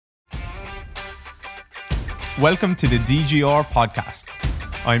Welcome to the DGR podcast.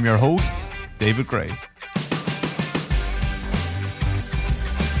 I'm your host, David Gray.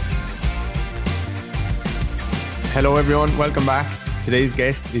 Hello everyone, welcome back. Today's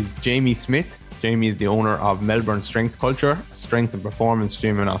guest is Jamie Smith. Jamie is the owner of Melbourne Strength Culture, a strength and performance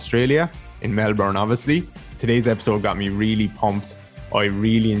gym in Australia, in Melbourne obviously. Today's episode got me really pumped. I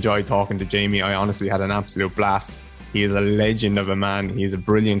really enjoyed talking to Jamie. I honestly had an absolute blast. He is a legend of a man. He's a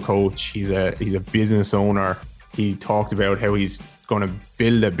brilliant coach. He's a business owner. He talked about how he's going to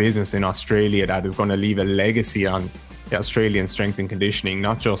build a business in Australia that is going to leave a legacy on the Australian strength and conditioning,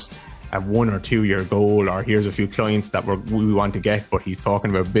 not just a 1 or 2 year goal or here's a few clients that we want to get, but he's talking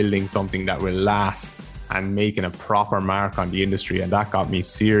about building something that will last and making a proper mark on the industry. And that got me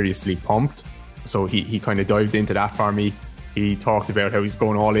seriously pumped. So he kind of dived into that for me. He talked about how he's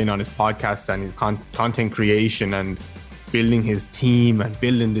going all in on his podcast and his content creation and building his team and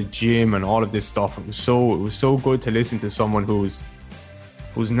building the gym and all of this stuff. It was so good to listen to someone who's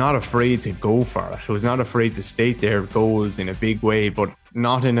not afraid to go for it, who's not afraid to state their goals in a big way, but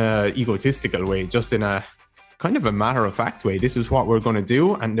not in a egotistical way, just in a kind of a matter of fact way. This is what we're going to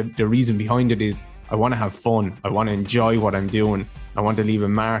do. And the reason behind it is I want to have fun. I want to enjoy what I'm doing. I want to leave a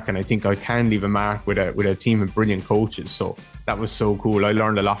mark, and I think I can leave a mark with a team of brilliant coaches. So that was so cool. I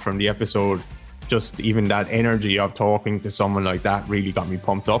learned a lot from the episode. Just even that energy of talking to someone like that really got me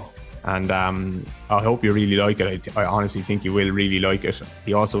pumped up. And I hope you really like it. I honestly think you will really like it.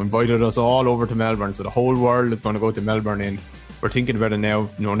 He also invited us all over to Melbourne. So the whole world is going to go to Melbourne we're thinking about it now,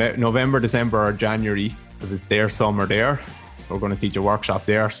 November, December or January, because it's their summer there. We're going to teach a workshop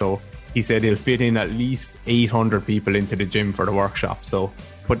there. So he said he'll fit in at least 800 people into the gym for the workshop. So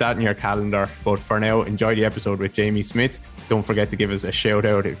put that in your calendar. But for now, enjoy the episode with Jamie Smith. Don't forget to give us a shout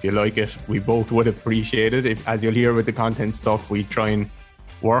out if you like it. We both would appreciate it. As you'll hear with the content stuff, we try and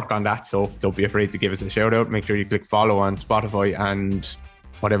work on that. So don't be afraid to give us a shout out. Make sure you click follow on Spotify and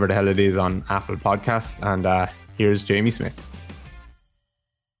whatever the hell it is on Apple Podcasts. And here's Jamie Smith.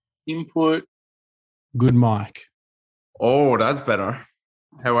 Input. Good mic. Oh, that's better.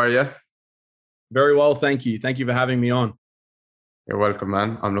 How are you? Very well, thank you. Thank you for having me on. You're welcome,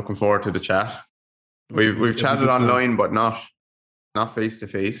 man. I'm looking forward to the chat. We've chatted online, but not face to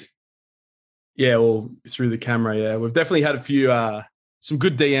face. Yeah, well, through the camera. Yeah, we've definitely had a few some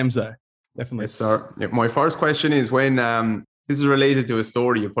good DMs though. Definitely. Yes, sir. Yeah, my first question is when this is related to a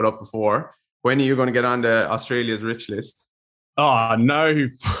story you put up before. When are you going to get on the Australia's rich list? Oh no,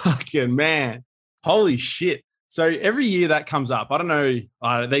 fucking man! Holy shit! So every year that comes up, I don't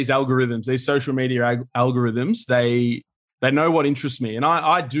know these algorithms, these social media algorithms. They know what interests me, and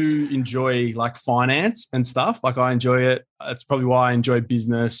I do enjoy like finance and stuff. Like I enjoy it. That's probably why I enjoy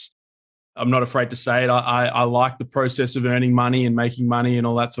business. I'm not afraid to say it. I like the process of earning money and making money and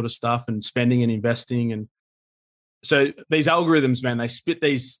all that sort of stuff, and spending and investing. And so these algorithms, man, they spit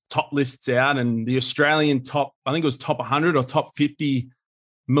these top lists out, and the Australian top, I think it was top 100 or top 50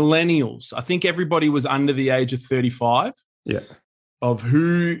 millennials. I think everybody was under the age of 35. Yeah. Of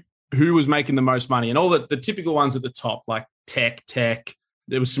who was making the most money, and all the typical ones at the top, like tech.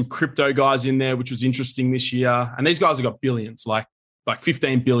 There was some crypto guys in there, which was interesting this year. And these guys have got billions, like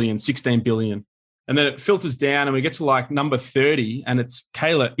 15 billion, 16 billion. And then it filters down and we get to like number 30 and it's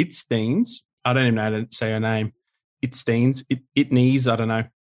Kayla Itsines. I don't even know how to say her name. Itsines, Itnese, I don't know.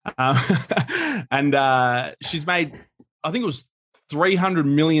 And she's made, I think it was $300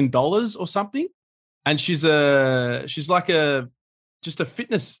 million or something. And she's like just a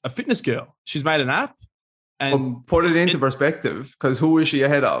fitness girl. She's made an app. And well, put it into perspective, because who is she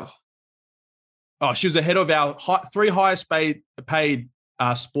ahead of? Oh, she was ahead of our three highest paid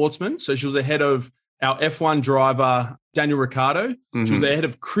sportsmen. So she was ahead of our F1 driver, Daniel Ricciardo. Mm-hmm. She was ahead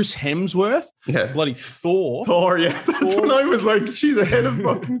of Chris Hemsworth. Yeah. Bloody Thor. Thor, yeah. That's what I was like. She's ahead of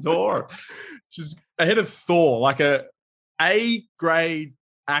fucking Thor. She's ahead of Thor, like a A-grade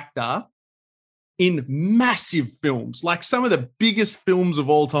actor in massive films, like some of the biggest films of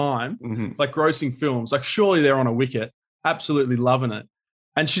all time, like grossing films. Like surely they're on a wicket. Absolutely loving it.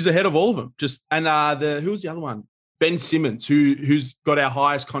 And she's ahead of all of them. Who was the other one? Ben Simmons, who's got our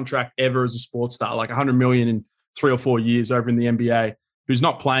highest contract ever as a sports star, like 100 million in 3 or 4 years over in the NBA, who's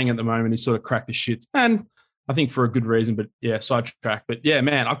not playing at the moment. He's sort of cracked the shit. And I think for a good reason, but yeah, sidetrack. But yeah,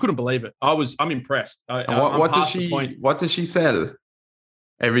 man, I couldn't believe it. I'm impressed. What does she sell?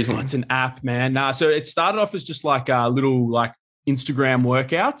 Everything. It's an app, man. So it started off as just like little like Instagram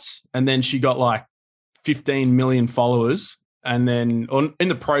workouts. And then she got like 15 million followers. And then in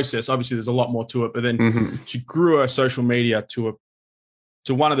the process, obviously there's a lot more to it, but then she grew her social media to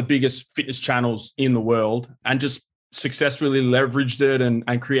one of the biggest fitness channels in the world and just successfully leveraged it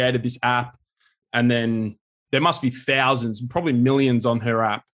and created this app. And then there must be thousands, probably millions on her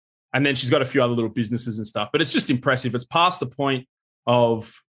app. And then she's got a few other little businesses and stuff. But it's just impressive. It's past the point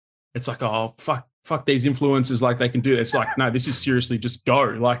of, it's like, oh, fuck these influencers, like they can do it. It's like, no, this is seriously just go.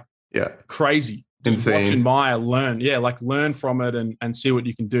 Like, yeah, crazy. Just insane. watch and admire, learn. Yeah, like learn from it and see what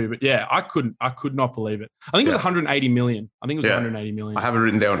you can do. But yeah, I could not believe it. I think it was 180 million. I think it was 180 million. I have it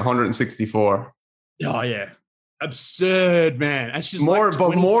written down, 164. Oh yeah. Absurd, man. It's just more, like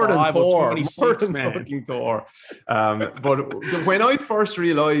but more than Thor, 26, more than man. fucking Thor. But when I first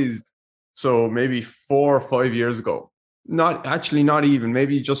realized, so maybe 4 or 5 years ago, not even,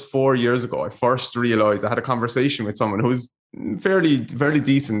 maybe just 4 years ago, I first realized I had a conversation with someone who's fairly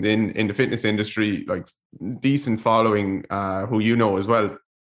decent in the fitness industry, like decent following, who you know as well.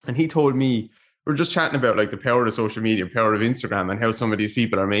 And he told me, we're just chatting about like the power of social media, power of Instagram, and how some of these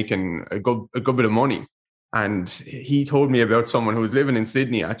people are making a good bit of money. And he told me about someone who was living in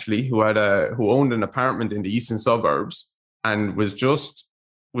Sydney, actually, who owned an apartment in the eastern suburbs and was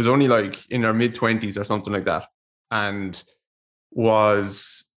only like in her mid-20s or something like that, and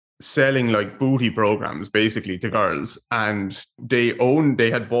was selling like booty programs basically to girls. And they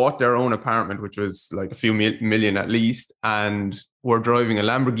had bought their own apartment, which was like a few million at least, and were driving a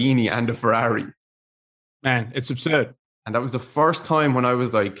Lamborghini and a Ferrari. Man, it's absurd. And that was the first time when I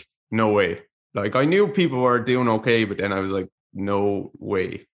was like, no way. Like, I knew people were doing okay, but then I was like, no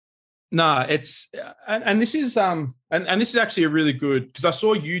way. No, it's and this is and this is actually a really good, because I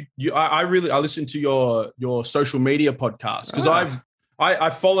saw I listened to your social media podcast, because I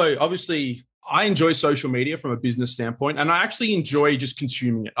follow, obviously I enjoy social media from a business standpoint, and I actually enjoy just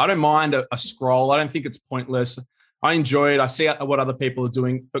consuming it. I don't mind a scroll. I don't think it's pointless. I enjoy it. I see what other people are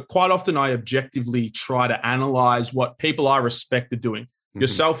doing, but quite often I objectively try to analyze what people I respect are doing.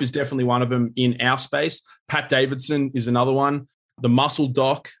 Yourself is definitely one of them in our space. Pat Davidson is another one. The Muscle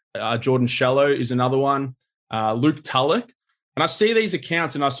Doc, Jordan Shallow is another one. Luke Tulloch. And I see these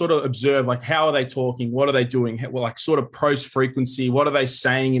accounts and I sort of observe, like, how are they talking? What are they doing? Well, like sort of post frequency. What are they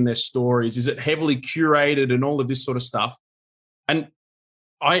saying in their stories? Is it heavily curated and all of this sort of stuff? And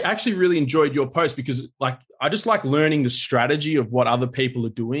I actually really enjoyed your post, because like, I just like learning the strategy of what other people are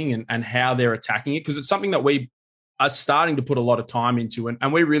doing and how they're attacking it, because it's something that we are starting to put a lot of time into,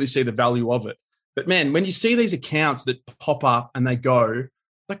 and we really see the value of it. But man, when you see these accounts that pop up and they go,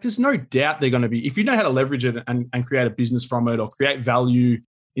 like, there's no doubt they're going to be, if you know how to leverage it and create a business from it or create value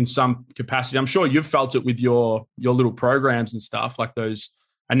in some capacity. I'm sure you've felt it with your little programs and stuff like those.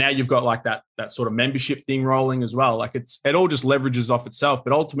 And now you've got like that sort of membership thing rolling as well. Like it all just leverages off itself,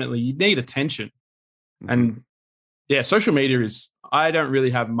 but ultimately you need attention. And yeah, social media I don't really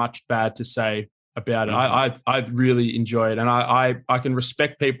have much bad to say about it. I really enjoy it. And I can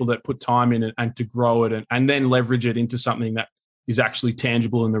respect people that put time in it and to grow it and then leverage it into something that is actually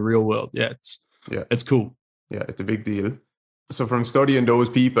tangible in the real world. Yeah, it's cool. Yeah, it's a big deal. So from studying those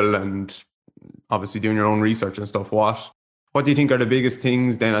people and obviously doing your own research and stuff, what do you think are the biggest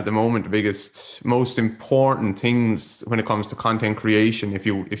things then at the moment, the biggest, most important things when it comes to content creation if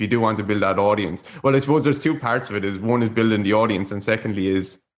you do want to build that audience? Well, I suppose there's two parts of it. One is building the audience, and secondly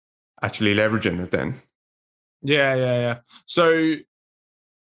is actually leveraging it then. Yeah. So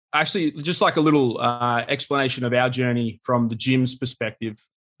actually, just like a little explanation of our journey from the gym's perspective.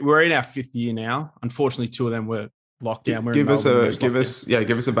 We're in our 5th year now. Unfortunately, 2 of them were locked down. Give us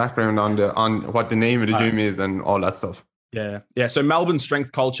a background on what the name of the gym is and all that stuff. Yeah. So Melbourne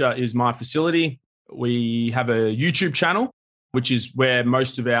Strength Culture is my facility. We have a YouTube channel, which is where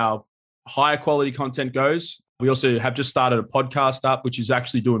most of our higher quality content goes. We also have just started a podcast up, which is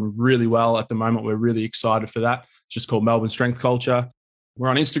actually doing really well at the moment. We're really excited for that. It's just called Melbourne Strength Culture. We're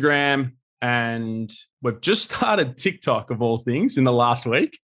on Instagram, and we've just started TikTok, of all things, in the last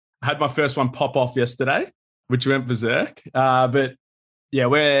week. I had my first one pop off yesterday, which went berserk. But yeah,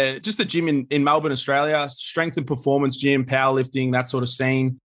 we're just a gym in Melbourne, Australia, strength and performance gym, powerlifting, that sort of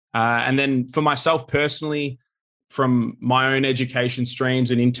scene. And then for myself personally, from my own education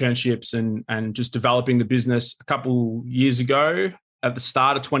streams and internships and just developing the business, a couple years ago, at the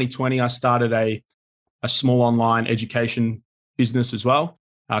start of 2020, I started a small online education business as well,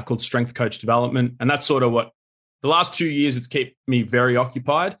 called Strength Coach Development. And that's sort of what the last 2 years, it's kept me very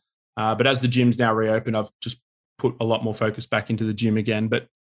occupied. But as the gym's now reopened, I've just put a lot more focus back into the gym again. But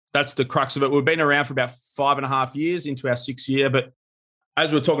that's the crux of it. We've been around for about 5.5 years, into our 6th year. But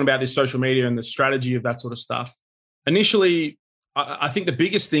as we're talking about this social media and the strategy of that sort of stuff, initially, I think the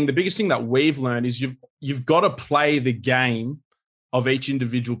biggest thing that we've learned is you've got to play the game of each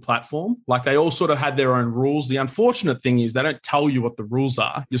individual platform. Like, they all sort of had their own rules. The unfortunate thing is they don't tell you what the rules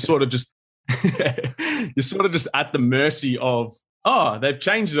are. You're sort of just at the mercy of Oh, they've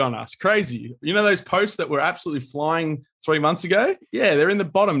changed it on us. Crazy. You know those posts that were absolutely flying 3 months ago? Yeah, they're in the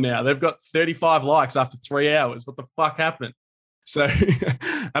bottom now. They've got 35 likes after 3 hours. What the fuck happened? So,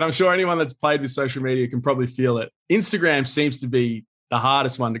 and I'm sure anyone that's played with social media can probably feel it. Instagram seems to be the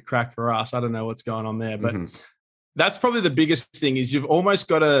hardest one to crack for us. I don't know what's going on there, but that's probably the biggest thing is you've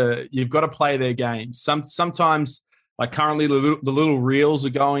got to play their games. Sometimes, like currently, the little reels are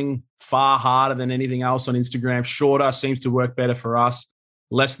going far harder than anything else on Instagram. Shorter seems to work better for us.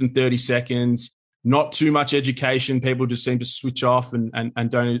 Less than 30 seconds. Not too much education. People just seem to switch off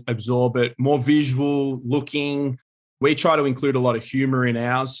and don't absorb it. More visual looking. We try to include a lot of humor in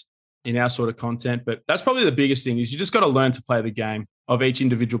our sort of content, but that's probably the biggest thing is you just got to learn to play the game of each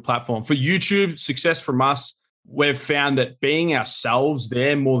individual platform. For YouTube, success from us, we've found that being ourselves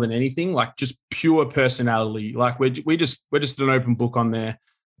there more than anything, like just pure personality, like we're just an open book on there.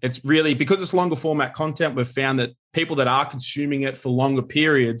 It's really because it's longer format content. We've found that people that are consuming it for longer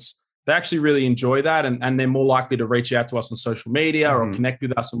periods, they actually really enjoy that. And they're more likely to reach out to us on social media or connect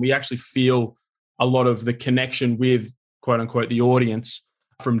with us. And we actually feel a lot of the connection with quote unquote, the audience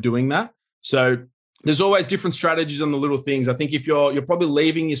from doing that. So there's always different strategies on the little things. I think if you're probably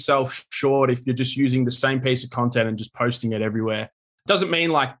leaving yourself short if you're just using the same piece of content and just posting it everywhere. Doesn't mean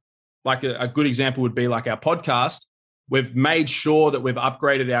like a good example would be like our podcast. We've made sure that we've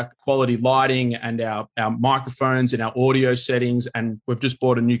upgraded our quality lighting and our microphones and our audio settings, and we've just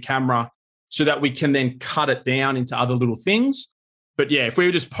bought a new camera so that we can then cut it down into other little things. But yeah, if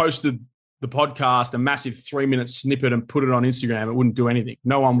we just posted the podcast, a massive 3-minute snippet and put it on Instagram, it wouldn't do anything.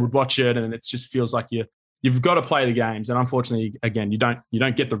 No one would watch it. And it just feels like you've got to play the games. And unfortunately, again, you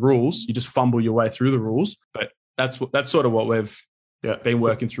don't get the rules. You just fumble your way through the rules. But that's sort of what we've been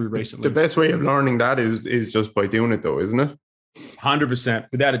working through recently. The best way of learning that is just by doing it though, isn't it? 100%,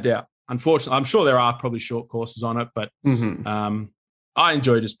 without a doubt. Unfortunately, I'm sure there are probably short courses on it, but I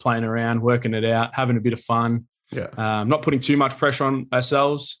enjoy just playing around, working it out, having a bit of fun. Yeah. Not putting too much pressure on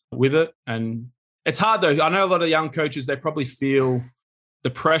ourselves with it. And it's hard though. I know a lot of young coaches, they probably feel the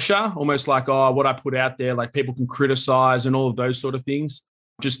pressure, almost like, oh, what I put out there, like people can criticize and all of those sort of things.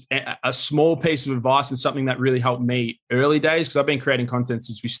 Just a small piece of advice and something that really helped me early days, because I've been creating content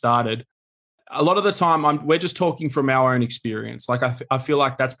since we started. A lot of the time we're just talking from our own experience. Like I feel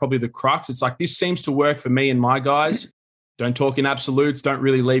like that's probably the crux. It's like, this seems to work for me and my guys. Don't talk in absolutes. Don't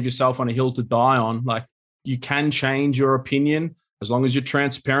really leave yourself on a hill to die on. Like, you can change your opinion as long as you're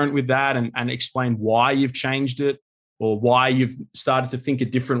transparent with that and explain why you've changed it or why you've started to think a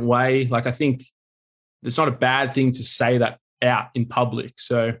different way. Like, I think it's not a bad thing to say that out in public.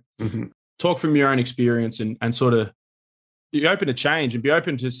 So talk from your own experience and sort of be open to change and be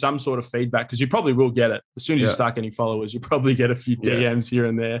open to some sort of feedback, because you probably will get it. As soon as you start getting followers, you'll probably get a few DMs here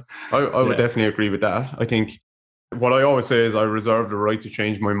and there. I would definitely agree with that. I think what I always say is I reserve the right to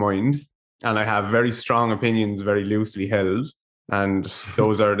change my mind. And I have very strong opinions, very loosely held. And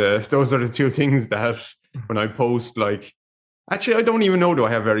those are the two things that when I post, like, actually, I don't even know, do I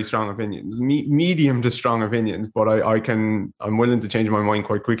have very strong opinions, medium to strong opinions, but I'm willing to change my mind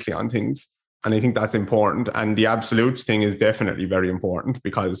quite quickly on things. And I think that's important. And the absolutes thing is definitely very important,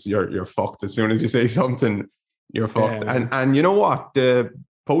 because you're fucked as soon as you say something, you're fucked. Yeah. And you know what? The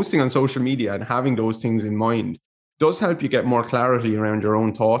posting on social media and having those things in mind does help you get more clarity around your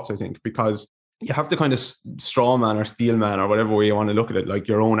own thoughts, I think, because you have to kind of straw man or steel man or whatever way you want to look at it, like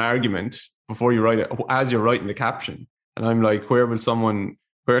your own argument before you write it, as you're writing the caption. And I'm like, where can someone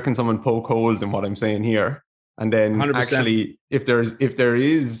poke holes in what I'm saying here? And then 100%. Actually, if there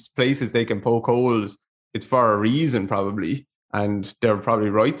is places they can poke holes, it's for a reason probably. And they're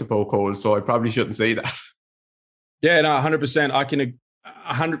probably right to poke holes. So I probably shouldn't say that. Yeah, no, 100%. I can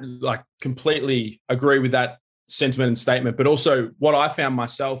completely agree with that sentiment and statement. But also what I found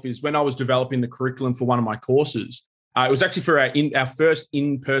myself is when I was developing the curriculum for one of my courses, it was actually for our first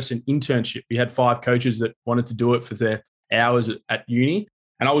in-person internship. We had 5 coaches that wanted to do it for their hours at uni.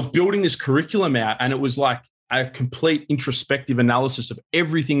 And I was building this curriculum out, and it was like a complete introspective analysis of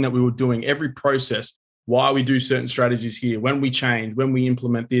everything that we were doing, every process, why we do certain strategies here, when we change, when we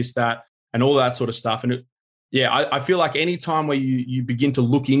implement this, that, and all that sort of stuff. And I feel like any time where you begin to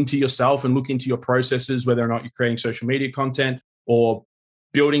look into yourself and look into your processes, whether or not you're creating social media content or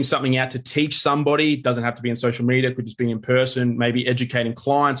building something out to teach somebody, it doesn't have to be in social media, it could just be in person, maybe educating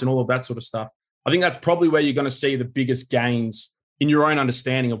clients and all of that sort of stuff. I think that's probably where you're going to see the biggest gains in your own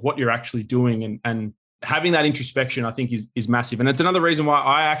understanding of what you're actually doing, and having that introspection, I think is massive. And it's another reason why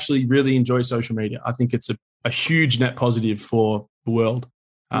I actually really enjoy social media. I think it's a huge net positive for the world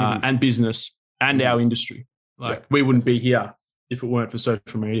and business and our industry. We wouldn't be here if it weren't for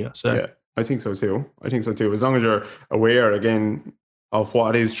social media. So I think so too. I think so too. As long as you're aware again of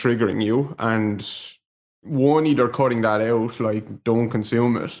what is triggering you, and one, either cutting that out, like don't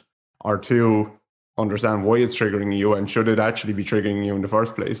consume it, or two, understand why it's triggering you and should it actually be triggering you in the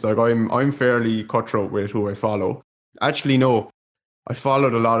first place. Like I'm fairly cutthroat with who I follow. Actually, no, I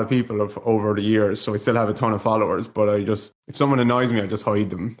followed a lot of people over the years, so I still have a ton of followers. But I just, if someone annoys me, I just hide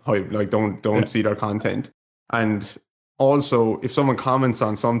them. Like don't see their content. And also, if someone comments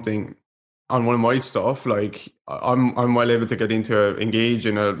on something on one of my stuff, like I'm well able to get into engage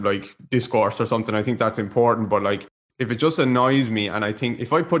in a like discourse or something. I think that's important. But like if it just annoys me, and I think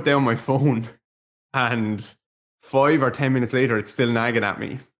if I put down my phone and 5 or 10 minutes later it's still nagging at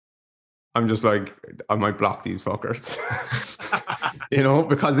me, I'm just like, I might block these fuckers. You know,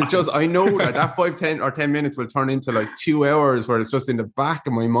 because it's just, I know that 5, 10 or 10 minutes will turn into like 2 hours where it's just in the back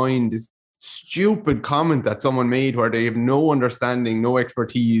of my mind, this stupid comment that someone made where they have no understanding, no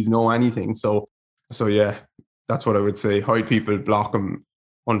expertise, no anything. So yeah, that's what I would say. Hide people, block them,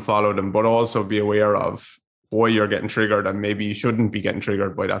 unfollow them, but also be aware of why you're getting triggered and maybe you shouldn't be getting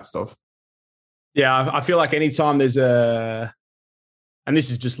triggered by that stuff. Yeah, I feel like anytime there's and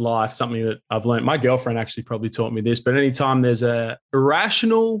this is just life, something that I've learned. My girlfriend actually probably taught me this, but anytime there's a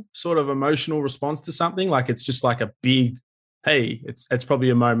irrational sort of emotional response to something, like it's just like a big, hey, it's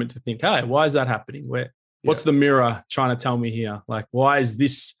probably a moment to think, hey, why is that happening? What's the mirror trying to tell me here? Like, why is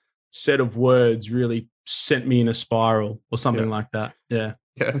this set of words really sent me in a spiral or something like that? Yeah.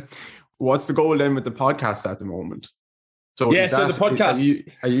 Yeah. What's the goal then with the podcast at the moment? So yeah, so the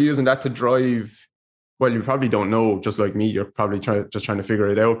podcast, are you using that to drive? Well, you probably don't know, just like me. You're probably just trying to figure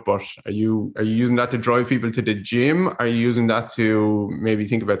it out. But are you using that to drive people to the gym? Are you using that to maybe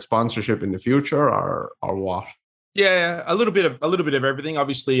think about sponsorship in the future, or what? Yeah, a little bit of everything.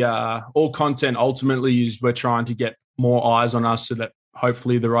 Obviously, all content ultimately is we're trying to get more eyes on us so that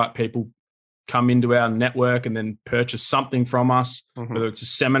hopefully the right people come into our network and then purchase something from us, whether it's a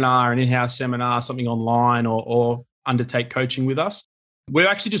seminar, an in-house seminar, something online, or undertake coaching with us. We've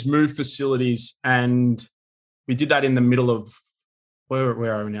actually just moved facilities, and we did that in the middle of where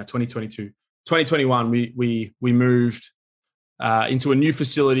are we now? 2022, 2021. We moved into a new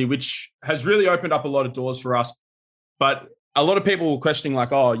facility, which has really opened up a lot of doors for us. But a lot of people were questioning,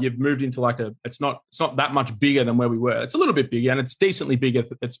 like, "Oh, you've moved into like it's not that much bigger than where we were. It's a little bit bigger, and it's decently bigger.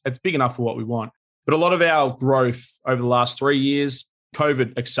 It's big enough for what we want." But a lot of our growth over the last 3 years,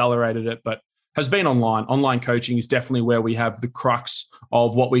 COVID accelerated it, but has been online. Online coaching is definitely where we have the crux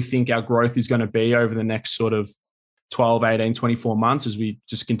of what we think our growth is going to be over the next sort of 12, 18, 24 months as we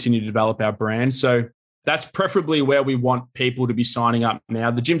just continue to develop our brand. So that's preferably where we want people to be signing up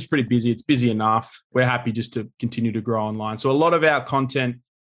now. The gym's pretty busy. It's busy enough. We're happy just to continue to grow online. So a lot of our content,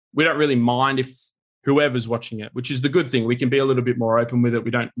 we don't really mind if whoever's watching it, which is the good thing. We can be a little bit more open with it.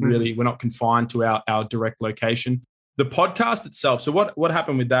 We're not confined to our direct location. The podcast itself. So what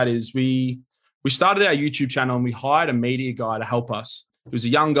happened with that is we started our YouTube channel and we hired a media guy to help us. He was a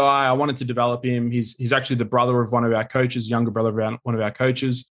young guy. I wanted to develop him. He's actually the brother of one of our coaches, younger brother of one of our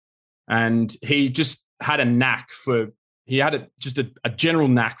coaches. And he just had a knack a general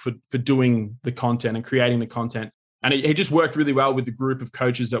knack for doing the content and creating the content. And he just worked really well with the group of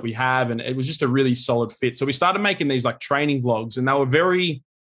coaches that we have. And it was just a really solid fit. So we started making these like training vlogs, and they were very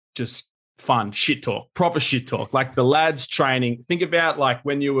just fun shit talk, proper shit talk, like the lads training. Think about like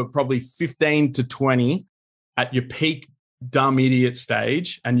when you were probably 15 to 20 at your peak dumb idiot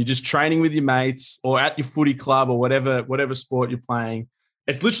stage, and you're just training with your mates or at your footy club or whatever sport you're playing.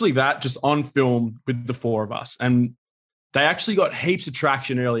 It's literally that, just on film with the four of us. And they actually got heaps of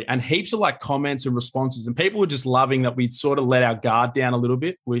traction early and heaps of like comments and responses, and people were just loving that we'd sort of let our guard down a little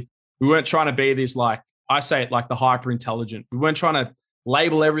bit. We weren't trying to be this, like I say it, like the hyper intelligent. We weren't trying to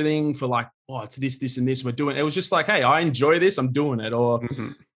label everything for like, oh, it's this and this we're doing. It was just like, hey, I enjoy this, I'm doing it, or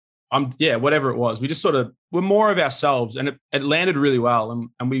whatever it was. We just sort of were more of ourselves, and it landed really well.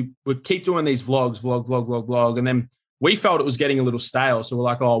 And we would keep doing these vlog, and then we felt it was getting a little stale. So we're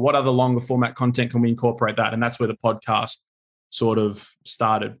like, oh, what other longer format content can we incorporate that? And that's where the podcast sort of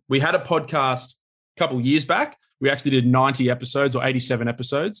started. We had a podcast a couple of years back. We actually did 90 episodes or 87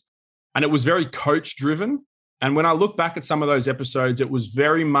 episodes, and it was very coach driven. And when I look back at some of those episodes, it was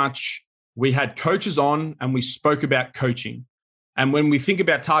very much, we had coaches on and we spoke about coaching. And when we think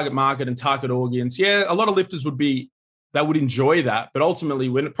about target market and target audience, a lot of lifters would enjoy that. But ultimately,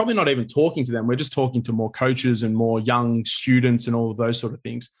 we're probably not even talking to them. We're just talking to more coaches and more young students and all of those sort of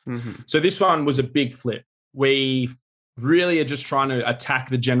things. So this one was a big flip. We really are just trying to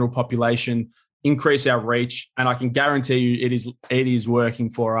attack the general population, increase our reach. And I can guarantee you it is working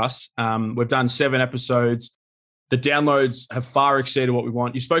for us. We've done 7 episodes. The downloads have far exceeded what we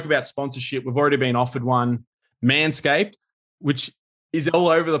want. You spoke about sponsorship. We've already been offered one. Manscaped, which is all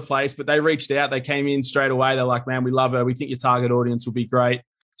over the place, but they reached out. They came in straight away. They're like, man, we love her. We think your target audience will be great.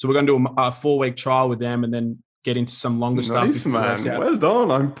 So we're going to do a 4-week trial with them and then get into some longer stuff. Nice, man. Well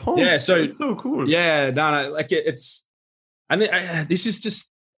done. I'm pumped. Yeah, so it's so cool. Yeah, no, like it's, and this is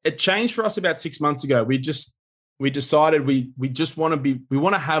just, it changed for us about 6 months ago. We decided we just want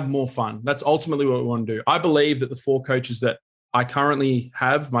to have more fun. That's ultimately what we want to do. I believe that the 4 coaches that I currently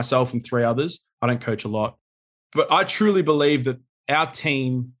have, myself and 3 others, I don't coach a lot, but I truly believe that our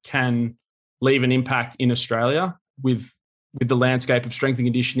team can leave an impact in Australia with the landscape of strength and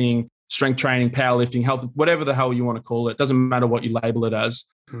conditioning, strength training, powerlifting, health, whatever the hell you want to call it. Doesn't matter what you label it as.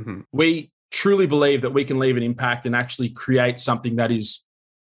 Mm-hmm. We truly believe that we can leave an impact and actually create something that is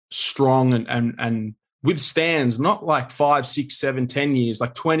strong and withstands not like 5, 6, 7, 10 years,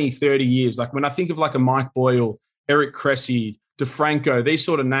 like 20, 30 years. Like when I think of like a Mike Boyle, Eric Cressy, DeFranco, these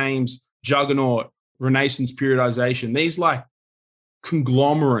sort of names, Juggernaut, Renaissance periodization, these like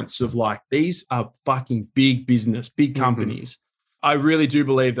conglomerates of like, these are fucking big business, big companies. Mm-hmm. I really do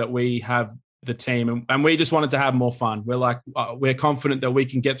believe that we have the team and we just wanted to have more fun. We're like, we're confident that we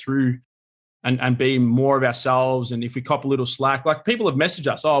can get through and be more of ourselves. And if we cop a little slack, like people have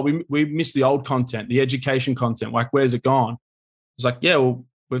messaged us, oh, we missed the old content, the education content. Like, where's it gone? It's like, yeah, well,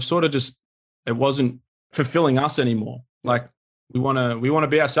 we've sort of just, it wasn't fulfilling us anymore. Like we want to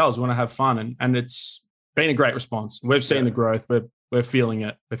be ourselves. We want to have fun. And it's been a great response. We've seen the growth. We're feeling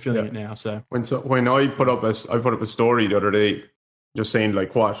it. We're feeling it now. So when I put up a story the other day, just saying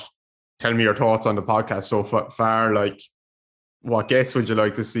like, tell me your thoughts on the podcast so far. Like, what guests would you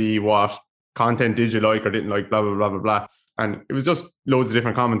like to see? What content did you like or didn't like? Blah blah blah blah blah. And it was just loads of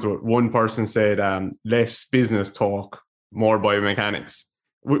different comments. One person said, less business talk, more biomechanics,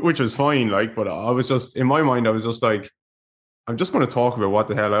 which was fine. Like, but I was just in my mind, I was just like, I'm just going to talk about what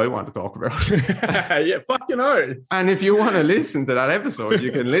the hell I want to talk about. Yeah, fucking know. And if you want to listen to that episode,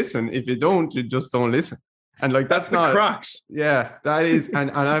 you can listen. If you don't, you just don't listen. And like that's not the crux. Yeah, that is. And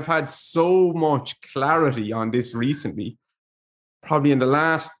I've had so much clarity on this recently, probably in the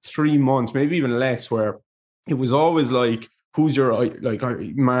last 3 months, maybe even less, where it was always like, who's your like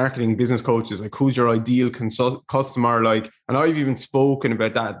marketing business coaches, like who's your ideal customer, like, and I've even spoken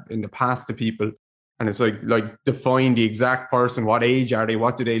about that in the past to people. And it's like define the exact person. What age are they?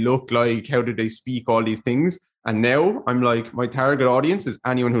 What do they look like? How do they speak? All these things. And now I'm like, my target audience is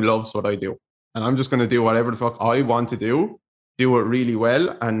anyone who loves what I do. And I'm just going to do whatever the fuck I want to do it really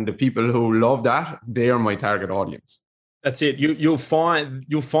well. And the people who love that, they are my target audience. That's it. You'll find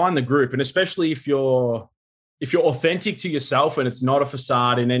the group. And especially if you're authentic to yourself and it's not a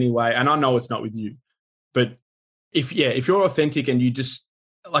facade in any way. And I know it's not with you, but if you're authentic and you just,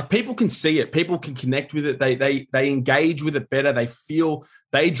 like, people can see it, people can connect with it. They engage with it better. They feel,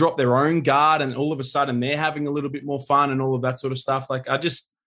 they drop their own guard and all of a sudden they're having a little bit more fun and all of that sort of stuff. Like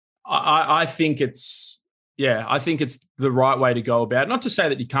I think it's the right way to go about it. Not to say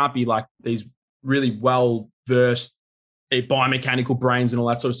that you can't be like these really well-versed biomechanical brains and all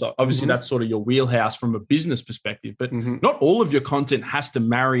that sort of stuff. Obviously that's sort of your wheelhouse from a business perspective, but not all of your content has to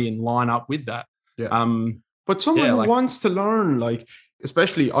marry and line up with that. Yeah. But someone who wants to learn, like,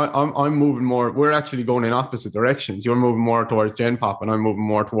 especially I'm moving more, we're actually going in opposite directions. You're moving more towards Gen Pop and I'm moving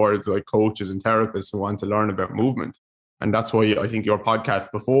more towards like coaches and therapists who want to learn about movement. And that's why I think your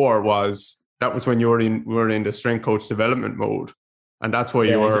podcast before was when you were in the strength coach development mode. And that's why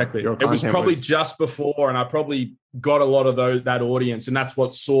your it was probably just before, and I probably got a lot of that audience, and that's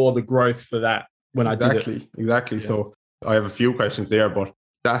what saw the growth for that when I did it. Exactly. Yeah. So I have a few questions there, but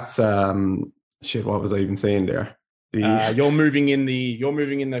that's what was I even saying there? You're moving in the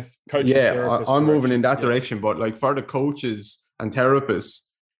coaches. Yeah, I'm moving in that direction. But like for the coaches and therapists,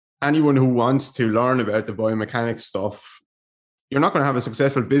 anyone who wants to learn about the biomechanics stuff, you're not going to have a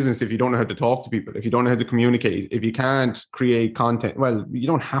successful business if you don't know how to talk to people, if you don't know how to communicate, if you can't create content. Well, you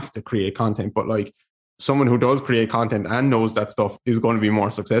don't have to create content, but like someone who does create content and knows that stuff is going to be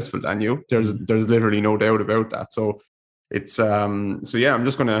more successful than you. There's literally no doubt about that. So it's I'm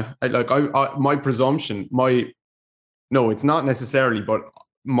just going to my presumption, no, it's not necessarily, but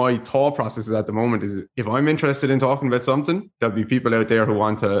my thought process at the moment is if I'm interested in talking about something, there'll be people out there who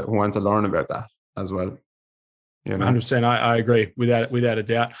want to learn about that as well. You know? 100%. I agree without a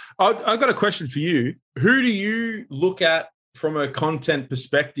doubt. I've got a question for you. Who do you look at from a content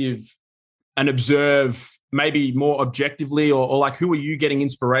perspective and observe maybe more objectively, or like who are you getting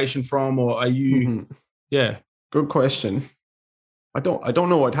inspiration from, or are you? Yeah. Good question. I don't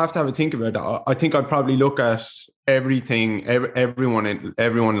know. I'd have to have a think about that. I think I'd probably look at everything,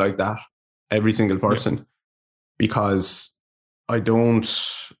 everyone like that, every single person. because I don't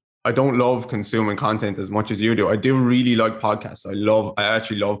love consuming content as much as you do. I do really like podcasts. I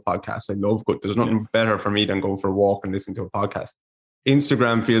actually love podcasts. I love good. There's nothing better for me than go for a walk and listen to a podcast.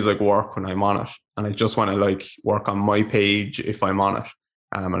 Instagram feels like work when I'm on it, and I just want to like work on my page if I'm on it.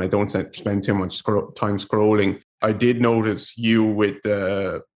 And I don't spend too much time scrolling. I did notice you with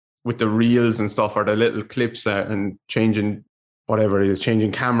the reels and stuff, or the little clips and changing whatever it is,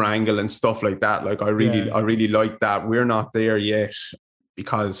 changing camera angle and stuff like that. Like I really like that. We're not there yet,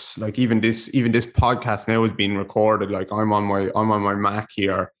 because like even this podcast now is being recorded. Like I'm on my Mac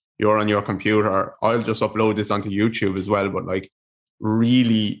here, you're on your computer. I'll just upload this onto YouTube as well. But like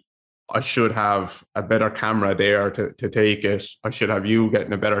really, I should have a better camera there to take it. I should have you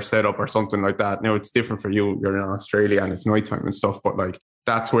getting a better setup or something like that. Now it's different for you. You're in Australia and it's nighttime and stuff, but like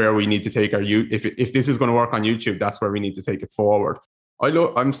that's where we need to take our if this is going to work on YouTube, that's where we need to take it forward.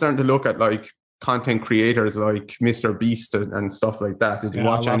 I'm starting to look at like content creators like Mr. Beast and stuff like that. Did you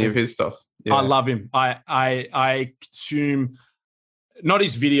watch any of his stuff? Yeah. I love him. I consume not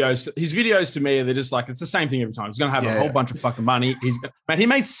his videos. His videos to me, they're just like, it's the same thing every time. He's going to have a whole bunch of fucking money. He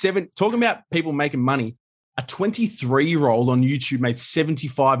made talking about people making money. A 23-year-old on YouTube made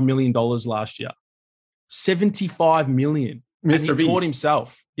 $75 million last year. $75 million. Mr. Beast taught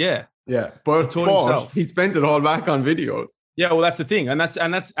himself. Yeah. Yeah. But himself. He spent it all back on videos. Yeah. Well, that's the thing.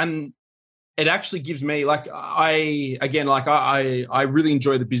 And it actually gives me like, I really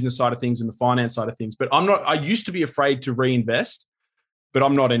enjoy the business side of things and the finance side of things, but I used to be afraid to reinvest, but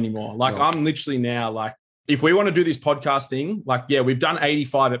I'm not anymore. Like I'm literally now like, if we want to do this podcast thing, like, yeah, we've done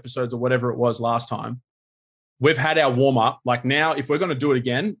 85 episodes or whatever it was last time. We've had our warm up. Like now, if we're going to do it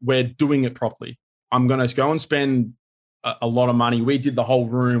again, we're doing it properly. I'm going to go and spend a lot of money. We did the whole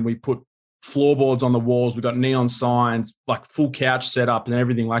room. We put floorboards on the walls. We got neon signs, like full couch setup and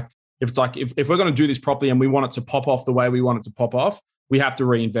everything. Like if we're going to do this properly and we want it to pop off the way we want it to pop off, we have to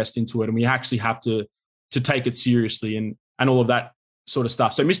reinvest into it. And we actually have to take it seriously and all of that sort of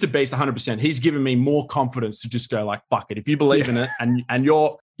stuff. So Mr. Beast, 100%, he's given me more confidence to just go like, fuck it. If you believe in it and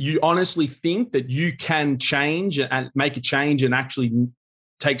you honestly think that you can change and make a change and actually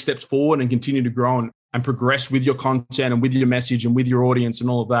take steps forward and continue to grow and progress with your content and with your message and with your audience and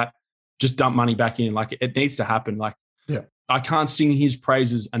all of that, just dump money back in. Like it needs to happen. Like, I can't sing his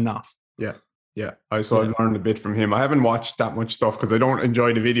praises enough. Yeah. Yeah. I've learned a bit from him. I haven't watched that much stuff because I don't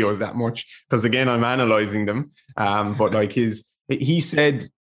enjoy the videos that much because again, I'm analyzing them. But like he said,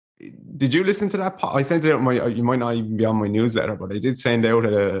 did you listen to that? I sent it out you might not even be on my newsletter, but I did send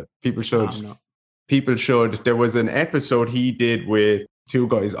out people should. There was an episode he did with two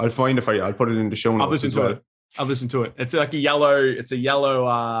guys. I'll find it for you. I'll put it in the show notes. I've listened to it. It's like a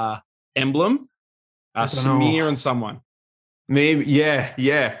yellow emblem, a smear on someone. Maybe,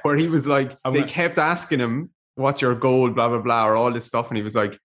 yeah. Where he was like, they kept asking him, what's your goal, blah, blah, blah, or all this stuff. And he was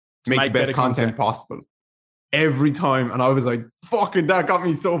like, make the best content possible. Every time. And I was like, fucking, that got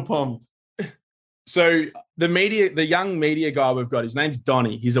me so pumped. So the young media guy we've got, his name's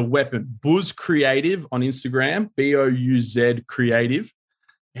Donnie. He's a weapon. Buzz Creative on Instagram, BOUZ Creative.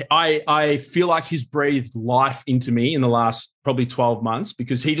 I feel like he's breathed life into me in the last probably 12 months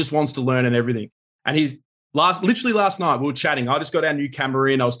because he just wants to learn and everything. And literally last night we were chatting. I just got our new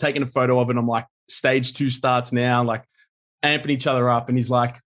camera in. I was taking a photo of it. I'm like, stage 2 starts now, like amping each other up. And he's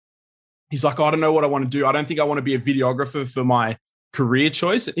like, I don't know what I want to do. I don't think I want to be a videographer for my career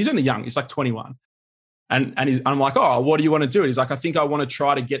choice. He's only young. He's like 21. And I'm like, oh, what do you want to do? And he's like, I think I want to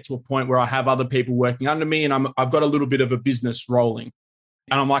try to get to a point where I have other people working under me and I've got a little bit of a business rolling.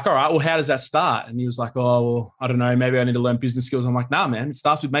 And I'm like, all right, well, how does that start? And he was like, oh, well, I don't know. Maybe I need to learn business skills. I'm like, nah, man, it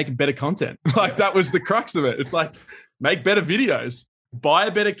starts with making better content. Like that was the crux of it. It's like, make better videos, buy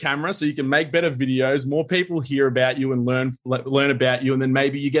a better camera so you can make better videos. More people hear about you and learn about you. And then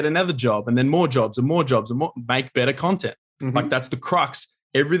maybe you get another job and then more jobs and more jobs and more, make better content. Mm-hmm. Like that's the crux.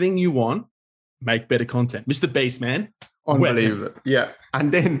 Everything you want, make better content. Mr. Beast, man. Unbelievable. Yeah.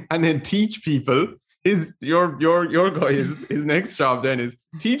 And then teach people. Your guy, his next job then is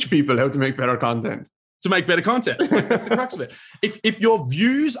teach people how to make better content. To make better content. Like, that's the crux of it. If your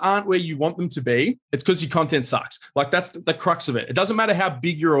views aren't where you want them to be, it's because your content sucks. Like that's the crux of it. It doesn't matter how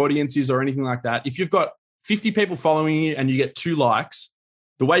big your audience is or anything like that. If you've got 50 people following you and you get 2 likes,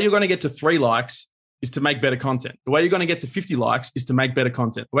 the way you're going to get to 3 likes is to make better content. The way you're going to get to 50 likes is to make better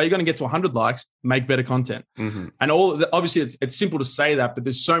content. The way you're going to get to 100 likes, make better content. Mm-hmm. And obviously it's simple to say that, but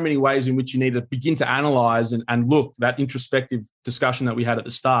there's so many ways in which you need to begin to analyze and look, that introspective discussion that we had at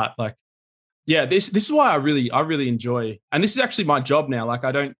the start. Like, yeah, this is why I really enjoy, and this is actually my job now. Like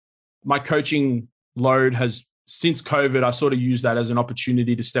my coaching load has, since COVID, I sort of use that as an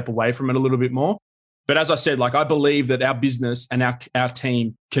opportunity to step away from it a little bit more. But as I said, like I believe that our business and our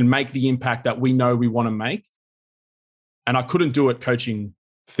team can make the impact that we know we want to make. And I couldn't do it coaching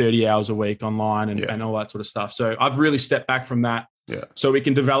 30 hours a week online and all that sort of stuff. So I've really stepped back from that. Yeah. So we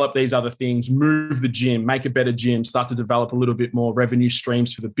can develop these other things, move the gym, make a better gym, start to develop a little bit more revenue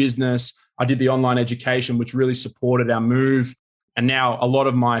streams for the business. I did the online education, which really supported our move. And now a lot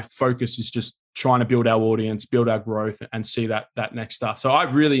of my focus is just trying to build our audience, build our growth, and see that next stuff. So I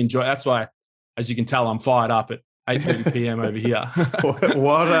really enjoy. That's why, as you can tell, I'm fired up at 8:30 p.m. over here.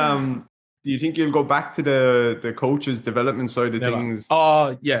 What do you think you'll go back to the coaches development side of things?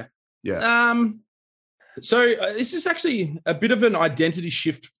 Oh yeah. So this is actually a bit of an identity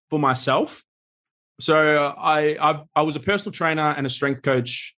shift for myself. So I was a personal trainer and a strength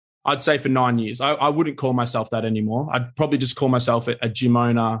coach, I'd say, for 9 years. I wouldn't call myself that anymore. I'd probably just call myself a gym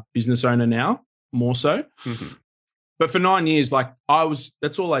owner, business owner now, more so. Mm-hmm. But for 9 years, like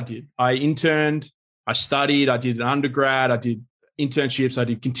that's all I did. I interned, I studied, I did an undergrad, I did internships, I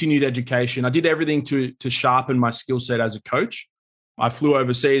did continued education. I did everything to sharpen my skill set as a coach. I flew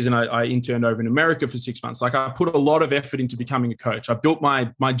overseas and I interned over in America for 6 months. Like I put a lot of effort into becoming a coach. I built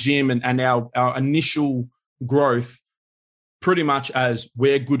my gym and our initial growth pretty much as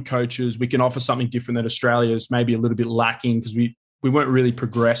we're good coaches. We can offer something different that Australia is maybe a little bit lacking because we weren't really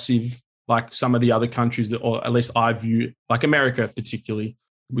progressive like some of the other countries that, or at least I view, like America particularly,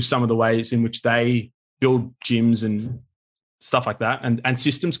 with some of the ways in which they build gyms and stuff like that and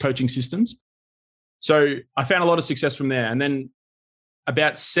systems, coaching systems. So I found a lot of success from there. And then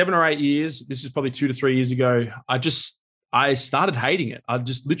about 7 or 8 years, this is probably 2 to 3 years ago, I started hating it. I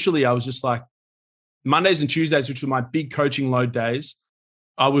was just like, Mondays and Tuesdays, which were my big coaching load days,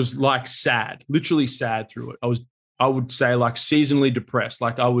 I was like sad, literally sad through it. I would say like seasonally depressed.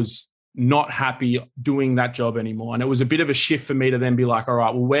 Like I was not happy doing that job anymore. And it was a bit of a shift for me to then be like, all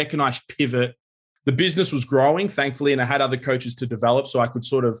right, well, where can I pivot? The business was growing, thankfully, and I had other coaches to develop, so I could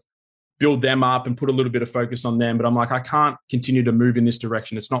sort of build them up and put a little bit of focus on them. But I'm like, I can't continue to move in this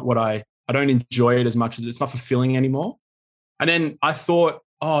direction. It's not what I don't enjoy it as much as it's not fulfilling anymore. And then I thought,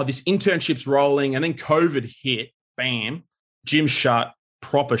 oh, this internship's rolling. And then COVID hit, bam, gym shut,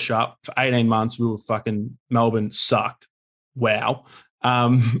 proper shut for 18 months. We were fucking, Melbourne sucked. Wow.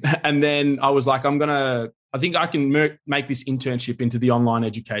 And then I was like, I think I can make this internship into the online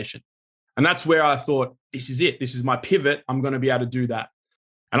education. And that's where I thought, this is it. This is my pivot. I'm going to be able to do that.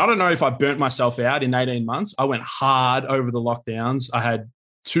 And I don't know if I burnt myself out in 18 months. I went hard over the lockdowns. I had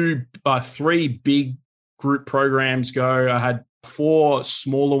 3 big group programs go. I had 4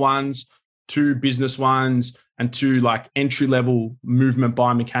 smaller ones, 2 business ones, and 2 like entry-level movement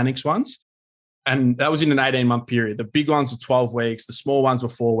biomechanics ones. And that was in an 18-month period. The big ones were 12 weeks. The small ones were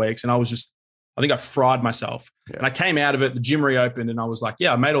 4 weeks. And I think I fried myself. Yeah. And I came out of it, the gym reopened, and I was like,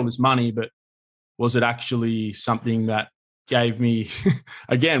 yeah, I made all this money, but was it actually something that gave me,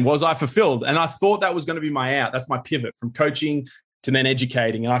 again, was I fulfilled? And I thought that was going to be my out. That's my pivot from coaching to then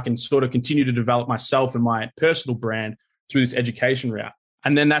educating. And I can sort of continue to develop myself and my personal brand through this education route.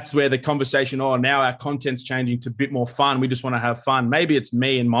 And then that's where the conversation, now our content's changing to a bit more fun. We just want to have fun. Maybe it's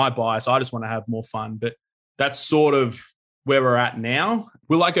me and my bias. I just want to have more fun. But that's sort of where we're at now.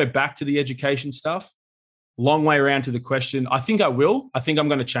 Will I go back to the education stuff? Long way around to the question. I think I will. I think I'm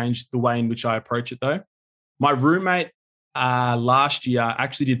going to change the way in which I approach it though. My roommate last year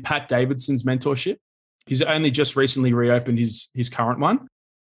actually did Pat Davidson's mentorship. He's only just recently reopened his current one.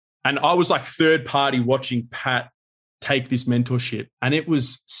 And I was like third party watching Pat take this mentorship. And it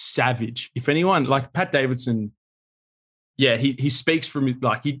was savage. If anyone, like Pat Davidson, yeah, he speaks from,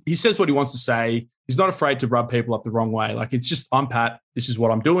 like, he says what he wants to say. He's not afraid to rub people up the wrong way. Like, it's just, I'm Pat. This is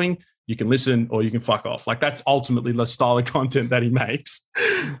what I'm doing. You can listen or you can fuck off. Like, that's ultimately the style of content that he makes.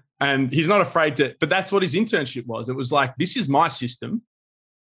 And he's not afraid to, but that's what his internship was. It was like, this is my system.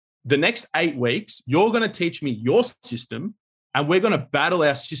 The next 8 weeks, you're going to teach me your system and we're going to battle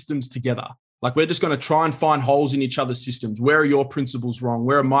our systems together. Like, we're just going to try and find holes in each other's systems. Where are your principles wrong?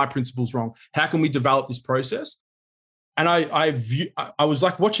 Where are my principles wrong? How can we develop this process? And I was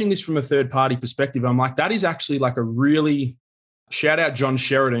like watching this from a third party perspective. I'm like, that is actually like a really, shout out John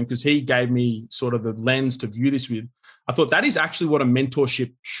Sheridan, because he gave me sort of the lens to view this with. I thought that is actually what a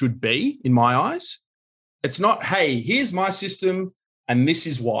mentorship should be in my eyes. It's not, hey, here's my system and this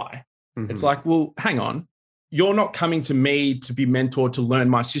is why. Mm-hmm. It's like, well, hang on. You're not coming to me to be mentored to learn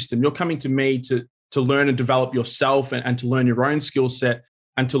my system. You're coming to me to learn and develop yourself and to learn your own skill set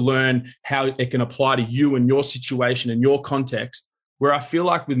and to learn how it can apply to you and your situation and your context. Where I feel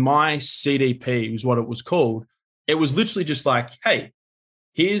like with my CDP, is what it was called, it was literally just like, hey,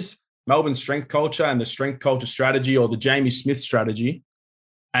 here's Melbourne strength culture and the strength culture strategy, or the Jamie Smith strategy.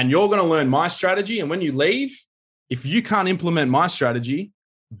 and you're going to learn my strategy. And when you leave, if you can't implement my strategy,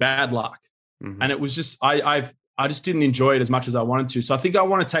 bad luck. Mm-hmm. And it was just, I just didn't enjoy it as much as I wanted to. So I think I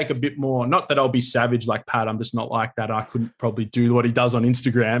want to take a bit more, not that I'll be savage like Pat. I'm just not like that. I couldn't probably do what he does on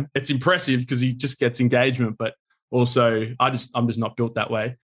Instagram. It's impressive because he just gets engagement, but also I'm just not built that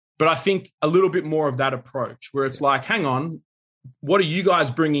way. But I think a little bit more of that approach where it's like, hang on, what are you guys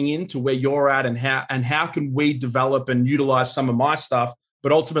bringing in to where you're at, and how can we develop and utilize some of my stuff?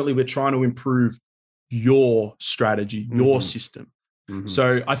 But ultimately we're trying to improve your strategy, your system. Mm-hmm.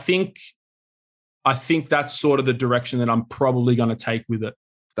 So I think that's sort of the direction that I'm probably going to take with it.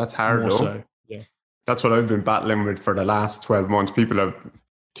 That's hard though. So, yeah. That's what I've been battling with for the last 12 months.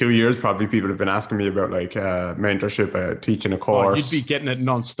 2 years probably, people have been asking me about like mentorship, teaching a course. You'd be getting it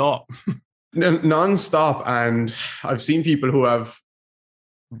nonstop. Non-stop. And I've seen people who have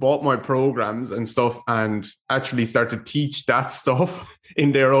bought my programs and stuff and actually start to teach that stuff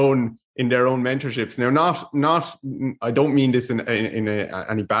in their own mentorships. Now, not I don't mean this in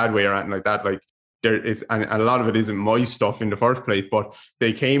any bad way or anything like that. Like, there is, and a lot of it isn't my stuff in the first place, but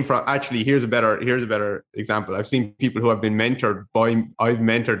they came from, actually, here's a better example. I've seen people who have been mentored I've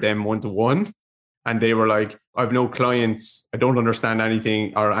mentored them one-to-one, and they were like, I've no clients, I don't understand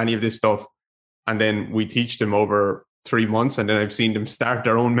anything or any of this stuff. And then we teach them over 3 months, and then I've seen them start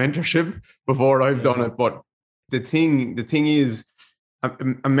their own mentorship before I've done it. But the thing is, a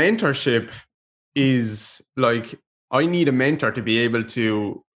mentorship is like, I need a mentor to be able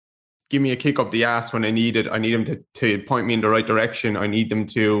to give me a kick up the ass when I need it. I need them to point me in the right direction. I need them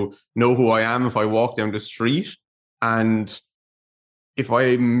to know who I am if I walk down the street. And if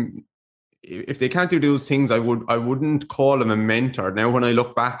they can't do those things, I wouldn't call them a mentor. Now, when I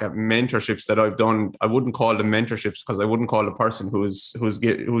look back at mentorships that I've done, I wouldn't call them mentorships, because I wouldn't call the person who's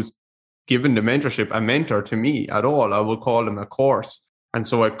given the mentorship a mentor to me at all. I would call them a course. And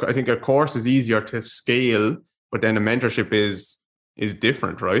so I think a course is easier to scale, but then a mentorship is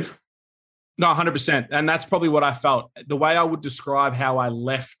different, right? No, 100%. And that's probably what I felt. The way I would describe how I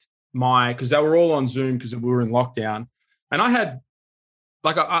left because they were all on Zoom because we were in lockdown. And I had,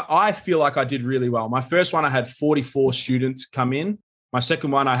 like, I feel like I did really well. My first one, I had 44 students come in. My second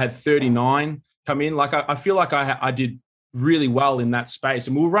one, I had 39 come in. Like, I feel like I did really well in that space.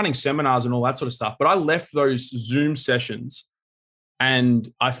 And we were running seminars and all that sort of stuff. But I left those Zoom sessions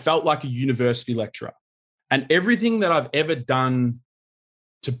and I felt like a university lecturer. And everything that I've ever done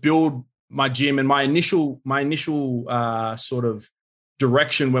to build my gym, and my initial sort of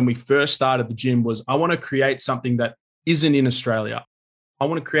direction when we first started the gym was, I want to create something that isn't in Australia. I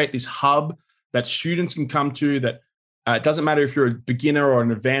want to create this hub that students can come to, that it doesn't matter if you're a beginner or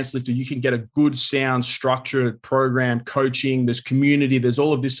an advanced lifter, you can get a good, sound, structured program, coaching, there's community, there's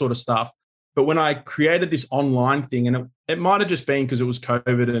all of this sort of stuff. But when I created this online thing, and it might have just been because it was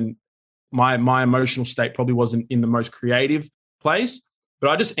COVID and my emotional state probably wasn't in the most creative place, but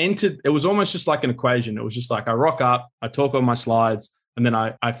I just entered. It was almost just like an equation. It was just like, I rock up, I talk on my slides, and then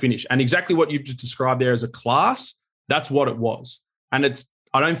I finish. And exactly what you've just described there as a class, that's what it was. And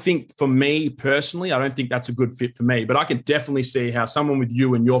I don't think, for me personally, I don't think that's a good fit for me. But I can definitely see how someone with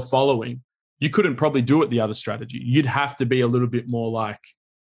you and your following, you couldn't probably do it the other strategy. You'd have to be a little bit more like,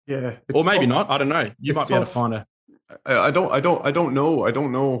 yeah, or maybe not. I don't know. You might be able to find a. I don't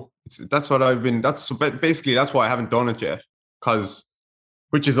know. That's what I've been. That's basically, that's why I haven't done it yet.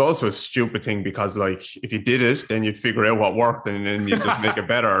 Which is also a stupid thing, because like, if you did it, then you'd figure out what worked and then you just make it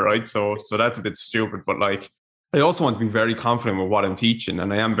better, right? So that's a bit stupid. But like, I also want to be very confident with what I'm teaching,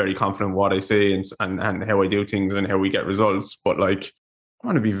 and I am very confident in what I say and how I do things and how we get results. But like, I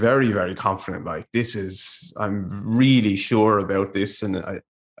want to be very, very confident. Like, I'm really sure about this, and I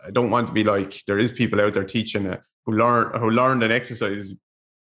don't want to be like, there is people out there teaching it who learned an exercise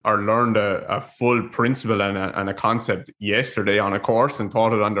or learned a full principle and a concept yesterday on a course and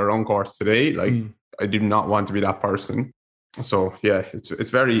taught it on their own course today. Like, I do not want to be that person. So yeah, it's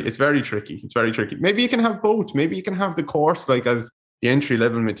very tricky. It's very tricky. Maybe you can have both. Maybe you can have the course like as the entry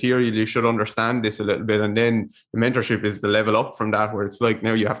level material. You should understand this a little bit, and then the mentorship is the level up from that, where it's like,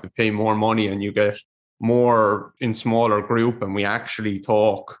 now you have to pay more money and you get more in smaller group, and we actually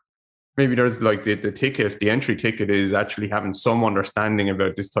talk. Maybe there's like the entry ticket is actually having some understanding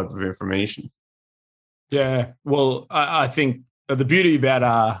about this type of information. Yeah. Well, I think the beauty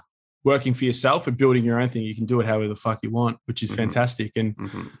about working for yourself and building your own thing, you can do it however the fuck you want, which is fantastic. And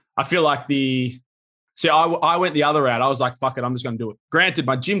I feel like I went the other route. I was like, fuck it, I'm just going to do it. Granted,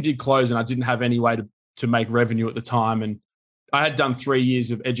 my gym did close and I didn't have any way to make revenue at the time. And I had done 3 years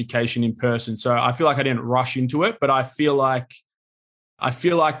of education in person. So I feel like I didn't rush into it, but I feel like,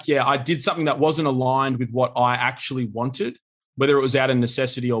 yeah, I did something that wasn't aligned with what I actually wanted. whether it was out of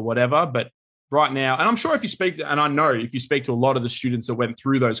necessity or whatever. But right now, and I'm sure if you speak, and I know if you speak to a lot of the students that went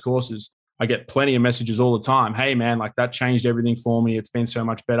through those courses, I get plenty of messages all the time. Hey man, like that changed everything for me. It's been so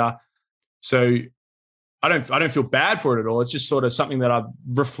much better. So I don't feel bad for it at all. It's just sort of something that I've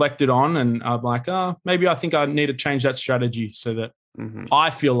reflected on, and I'm like, maybe I think I need to change that strategy so that I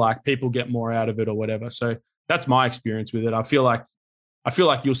feel like people get more out of it or whatever. So that's my experience with it. I feel like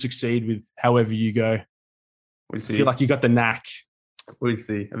you'll succeed with however you go. We'll see. I feel like you got the knack. We'll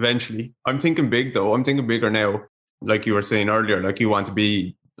see. Eventually. I'm thinking big though. I'm thinking bigger now. Like you were saying earlier, like you want to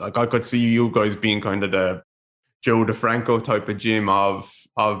be, like I could see you guys being kind of the Joe DeFranco type of gym of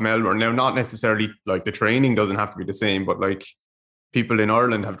Melbourne. Now, not necessarily like the training doesn't have to be the same, but like people in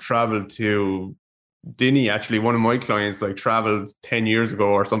Ireland have traveled to Dinny. Actually, one of my clients like traveled 10 years ago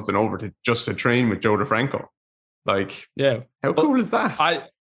or something over to just to train with Joe DeFranco. Like, yeah, how cool is that?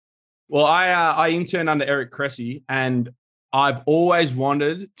 I interned under Eric Cressy, and I've always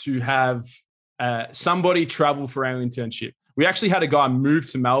wanted to have somebody travel for our internship. We actually had a guy move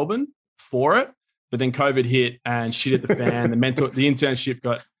to Melbourne for it, but then COVID hit and shit hit the fan. the internship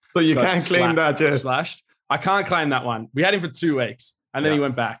got so you can't claim that, yeah. Slashed. I can't claim that one. We had him for 2 weeks, and then he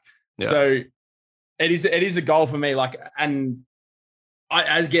went back. Yeah. So it is a goal for me. Like, and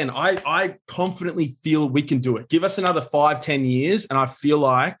I confidently feel we can do it. Give us another 5-10 years, and I feel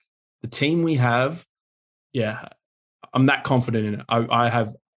like the team we have, I'm that confident in it. I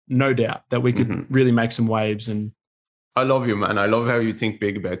have no doubt that we could really make some waves. And I love you, man. I love how you think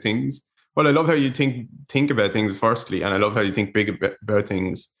big about things. Well, I love how you think about things, firstly, and I love how you think big about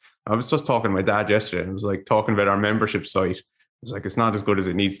things. I was just talking to my dad yesterday, and I was like talking about our membership site. I was like, it's not as good as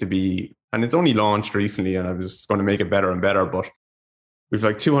it needs to be. And it's only launched recently, and I was going to make it better and better. But we've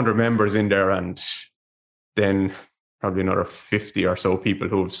like 200 members in there, and then probably another 50 or so people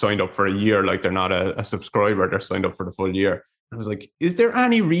who have signed up for a year. Like they're not a subscriber, they're signed up for the full year. And I was like, is there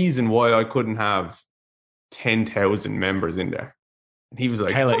any reason why I couldn't have 10,000 members in there? And he was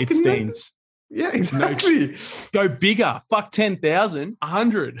like, Kayla, it stings. Yeah, exactly. Go bigger. Fuck 10,000,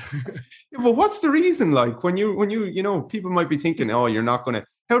 100. But what's the reason? Like when you people might be thinking, oh, you're not going to,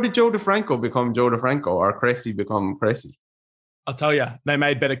 how did Joe DeFranco become Joe DeFranco or Cressy become Cressy? I'll tell you, they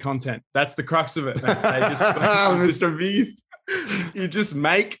made better content. That's the crux of it. They just, Mr. Beast. You just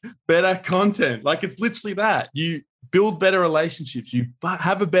make better content. Like it's literally that. You build better relationships. You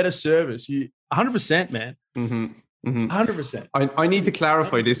have a better service. 100%, man. 100%. I need to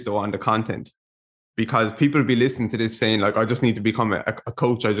clarify this though on the content, because people will be listening to this saying like, I just need to become a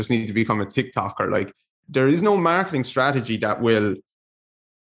coach. I just need to become a TikToker. Like there is no marketing strategy that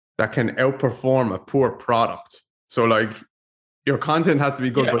can outperform a poor product. So like your content has to be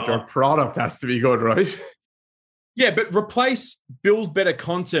good, but your product has to be good, right? Yeah, but build better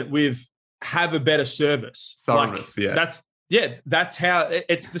content with have a better service. That's how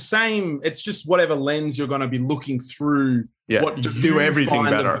it's the same. It's just whatever lens you're going to be looking through. Yeah, what just do everything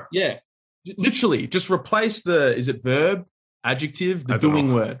better. Literally just replace is it verb, adjective, the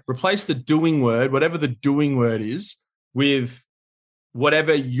doing word. Replace the doing word, whatever the doing word is, with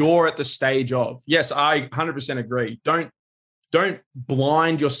whatever you're at the stage of. Yes, I 100% agree. Don't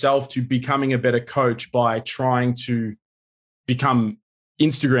blind yourself to becoming a better coach by trying to become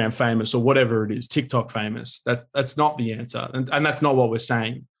Instagram famous or whatever it is, TikTok famous. That's not the answer. And that's not what we're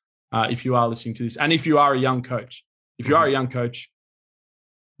saying. If you are listening to this, and if you are a young coach,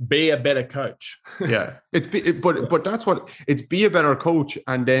 be a better coach. Yeah. But that's what it's, be a better coach.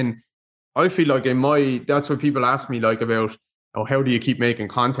 And then I feel like that's what people ask me like about, how do you keep making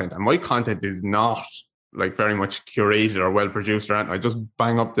content? And my content is not like very much curated or well produced, or anything. I just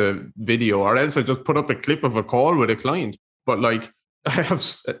bang up the video, or else I just put up a clip of a call with a client. But like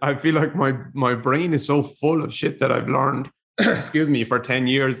I feel like my brain is so full of shit that I've learned, for 10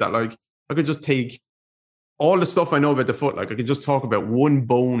 years, that like I could just take all the stuff I know about the foot. Like I could just talk about one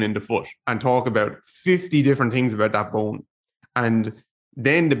bone in the foot and talk about 50 different things about that bone. And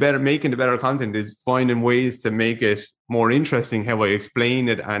then making the better content is finding ways to make it more interesting, how I explain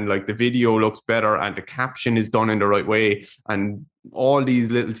it, and like the video looks better and the caption is done in the right way, and all these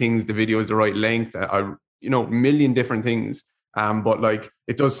little things, the video is the right length, a million different things. But like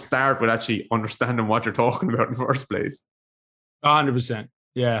it does start with actually understanding what you're talking about in the first place. 100%.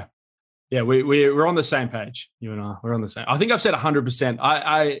 Yeah. Yeah, we're on the same page. You and I, we're on the same. I think I've said 100%.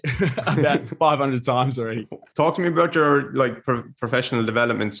 I about 500 times already. Talk to me about your like professional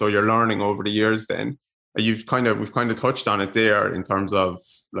development. So you're learning over the years. Then we've kind of touched on it there in terms of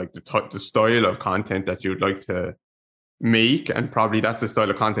like the style of content that you'd like to make, and probably that's the style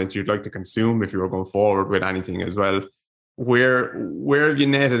of content you'd like to consume if you were going forward with anything as well. Where have you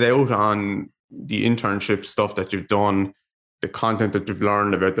netted out on the internship stuff that you've done? the content that you've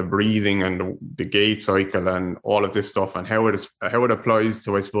learned about the breathing and the gait cycle and all of this stuff, and how it applies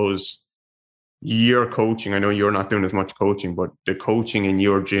to, I suppose, your coaching. I know you're not doing as much coaching, but the coaching in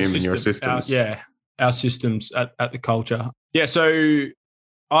your gym and your systems. Our systems at the culture. Yeah, so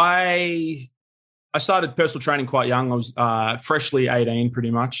I started personal training quite young. I was freshly 18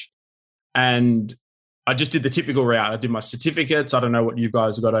 pretty much. And I just did the typical route. I did my certificates. I don't know what you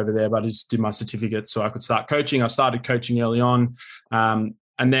guys have got over there, but I just did my certificates so I could start coaching. I started coaching early on. And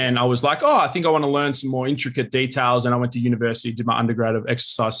then I was like, I think I want to learn some more intricate details. And I went to university, did my undergrad of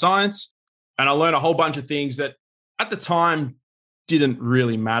exercise science. And I learned a whole bunch of things that at the time didn't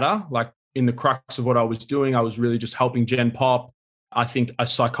really matter. Like in the crux of what I was doing, I was really just helping Gen Pop. I think a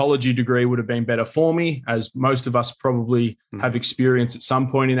psychology degree would have been better for me, as most of us probably have experienced at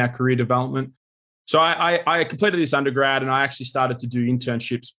some point in our career development. So I completed this undergrad, and I actually started to do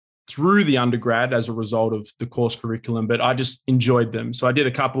internships through the undergrad as a result of the course curriculum, but I just enjoyed them. So I did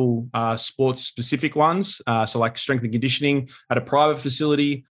a couple sports-specific ones, so like strength and conditioning at a private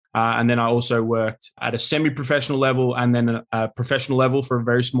facility, and then I also worked at a semi-professional level and then a professional level for a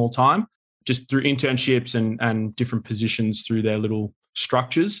very small time, just through internships and different positions through their little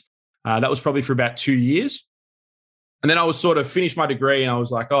structures. That was probably for about 2 years. And then I was sort of finished my degree and I was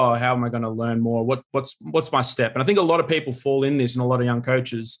like, how am I going to learn more? What's my step? And I think a lot of people fall in this, and a lot of young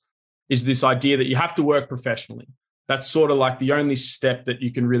coaches, is this idea that you have to work professionally. That's sort of like the only step that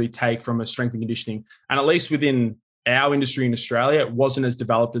you can really take from a strength and conditioning. And at least within our industry in Australia, it wasn't as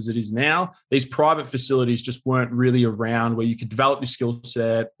developed as it is now. These private facilities just weren't really around where you could develop your skill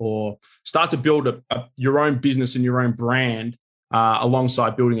set or start to build your own business and your own brand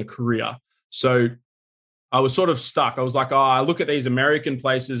alongside building a career. So I was sort of stuck. I was like, I look at these American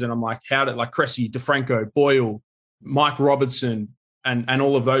places and I'm like, like Cressy, DeFranco, Boyle, Mike Robertson, and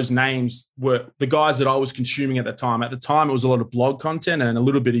all of those names were the guys that I was consuming at the time. At the time, it was a lot of blog content and a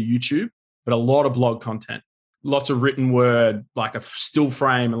little bit of YouTube, but a lot of blog content. Lots of written word, like a still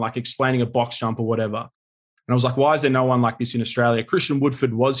frame and like explaining a box jump or whatever. And I was like, why is there no one like this in Australia? Christian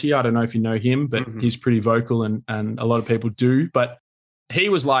Woodford was here. I don't know if you know him, but he's pretty vocal and a lot of people do. But he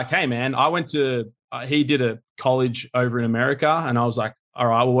was like, hey, man, he did a college over in America. And I was like, all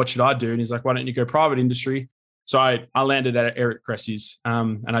right, well, what should I do? And he's like, why don't you go private industry? So I landed at Eric Cressy's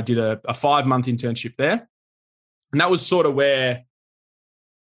and I did a 5-month internship there. And that was sort of where,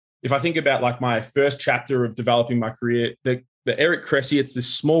 if I think about like my first chapter of developing my career, the Eric Cressy, it's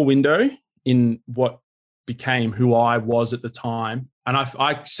this small window in what became who I was at the time. And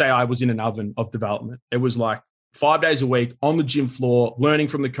I say I was in an oven of development. It was like 5 days a week on the gym floor, learning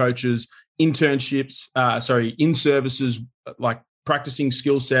from the coaches, internships, in-services, like practicing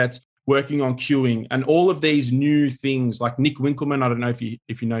skill sets, working on cueing, and all of these new things like Nick Winkelman. I don't know if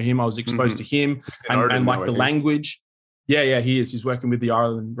you know him. I was exposed to him and like the language. Yeah, he is. He's working with the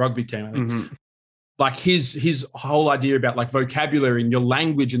Ireland rugby team, I think. Like his whole idea about like vocabulary and your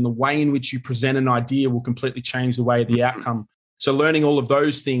language and the way in which you present an idea will completely change the way the outcome. So learning all of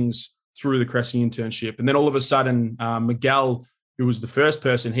those things through the Cressy internship. And then all of a sudden, Miguel, who was the first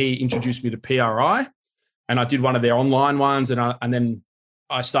person, he introduced me to PRI, and I did one of their online ones. And then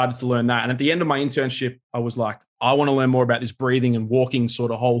I started to learn that. And at the end of my internship, I was like, I want to learn more about this breathing and walking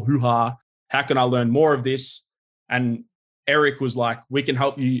sort of whole hoo-ha. How can I learn more of this? And Eric was like, we can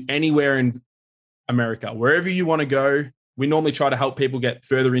help you anywhere in America, wherever you want to go. We normally try to help people get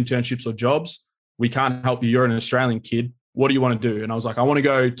further internships or jobs. We can't help you. You're an Australian kid. What do you want to do? And I was like, I want to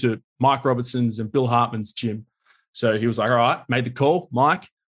go to Mike Robertson's and Bill Hartman's gym. So he was like, all right, made the call. Mike,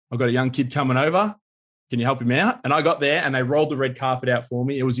 I've got a young kid coming over. Can you help him out? And I got there and they rolled the red carpet out for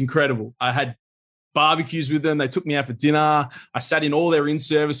me. It was incredible. I had barbecues with them. They took me out for dinner. I sat in all their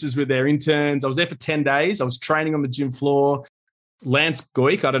in-services with their interns. I was there for 10 days. I was training on the gym floor. Lance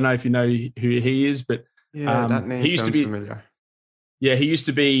Goik, I don't know if you know who he is, but that name sounds familiar. Yeah, he used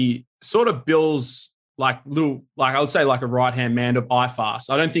to be sort of Bill's I would say like a right-hand man of iFast.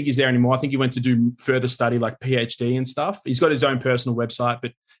 I don't think he's there anymore. I think he went to do further study like PhD and stuff. He's got his own personal website,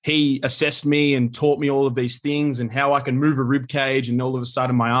 but he assessed me and taught me all of these things and how I can move a rib cage. And all of a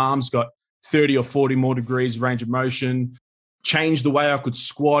sudden my arms got 30 or 40 more degrees of range of motion, changed the way I could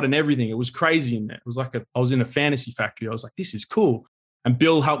squat and everything. It was crazy in there. It was like I was in a fantasy factory. I was like, this is cool. And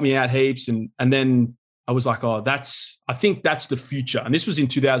Bill helped me out heaps. And then I was like, I think that's the future. And this was in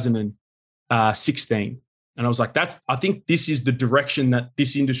 2016. And I was like, I think this is the direction that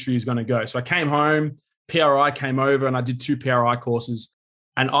this industry is going to go. So I came home, PRI came over and I did 2 PRI courses.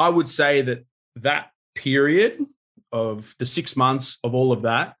 And I would say that period of the 6 months of all of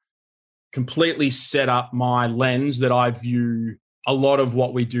that completely set up my lens that I view a lot of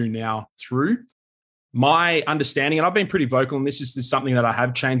what we do now through. my understanding, and I've been pretty vocal, and this is something that I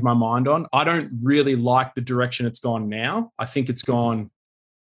have changed my mind on. I don't really like the direction it's gone now. I think it's gone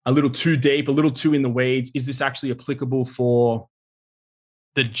a little too deep, a little too in the weeds. Is this actually applicable for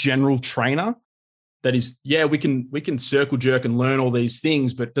the general trainer? That is, yeah, we can circle jerk and learn all these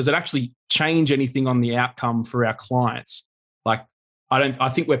things, but does it actually change anything on the outcome for our clients? Like, I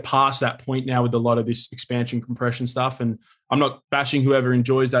think we're past that point now with a lot of this expansion compression stuff. And I'm not bashing whoever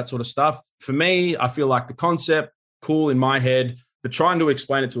enjoys that sort of stuff. For me, I feel like the concept, cool in my head, but trying to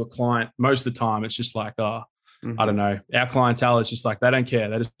explain it to a client, most of the time, it's just like, I don't know. Our clientele is just like, they don't care.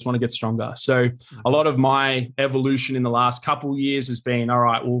 They just want to get stronger. So a lot of my evolution in the last couple of years has been, all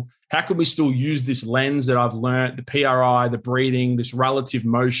right, well, how can we still use this lens that I've learned, the PRI, the breathing, this relative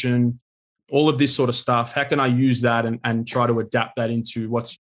motion, all of this sort of stuff? How can I use that and try to adapt that into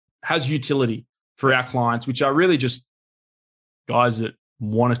what has utility for our clients, which are really just guys that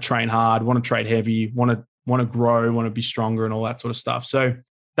want to train hard, want to train heavy, want to grow, want to be stronger and all that sort of stuff. So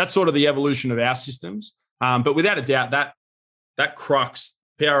that's sort of the evolution of our systems. But without a doubt, that crux,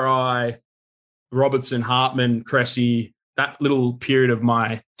 PRI, Robertson, Hartman, Cressy, that little period of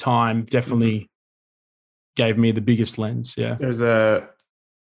my time definitely gave me the biggest lens. Yeah. There's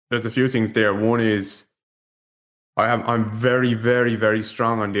a few things there. One is I'm very, very, very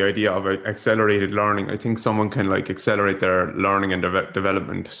strong on the idea of accelerated learning. I think someone can like accelerate their learning and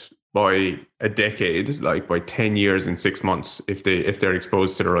development by a decade, like by 10 years in 6 months, if they're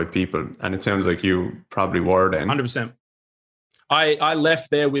exposed to the right people. And it sounds like you probably were then. 100%. I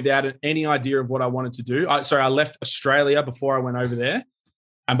left there without any idea of what I wanted to do. I left Australia before I went over there.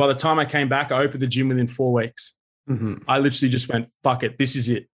 And by the time I came back, I opened the gym within 4 weeks. I literally just went, fuck it, this is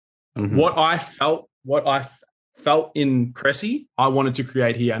it. What I felt in Cressy, I wanted to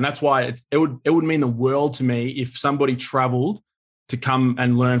create here. And that's why it would mean the world to me if somebody traveled to come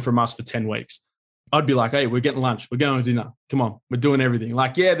and learn from us for 10 weeks. I'd be like, hey, we're getting lunch. We're going to dinner. Come on, we're doing everything.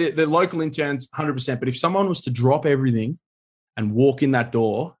 Like, yeah, the local interns, 100%. But if someone was to drop everything and walk in that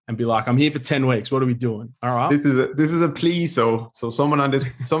door and be like, I'm here for 10 weeks. What are we doing? All right. This is a plea. So someone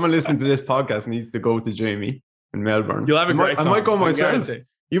listening to this podcast needs to go to Jamie in Melbourne. You'll have a great time. I might go myself.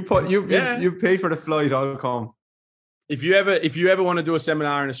 You pay for the flight. I'll come. If you ever want to do a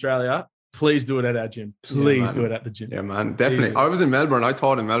seminar in Australia, please do it at our gym. Please do it at the gym. Yeah, man. Definitely. I was in Melbourne. I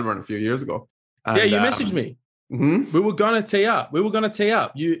taught in Melbourne a few years ago. And, you messaged me. We were going to tee up.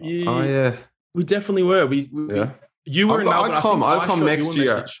 You. Oh yeah. We definitely were. You were in Melbourne. I'll come next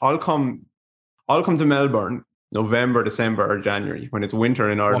year. I'll come to Melbourne, November, December, or January when it's winter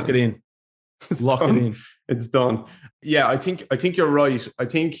in Ireland. Lock it in. Lock it in. It's done. Yeah, I think you're right. I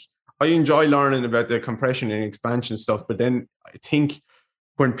think I enjoy learning about the compression and expansion stuff, but then I think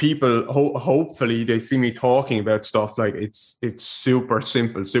when people hopefully they see me talking about stuff like it's super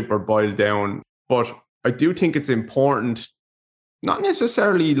simple, super boiled down. But I do think it's important. Not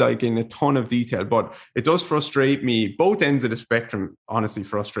necessarily like in a ton of detail, but it does frustrate me. Both ends of the spectrum honestly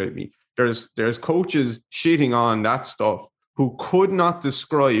frustrate me. There's coaches shitting on that stuff who could not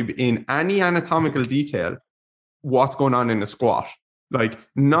describe in any anatomical detail what's going on in a squat. Like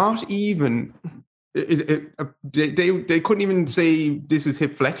not even, they couldn't even say this is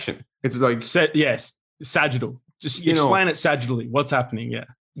hip flexion. It's like, yes, sagittal. Just explain it sagittally. What's happening? Yeah,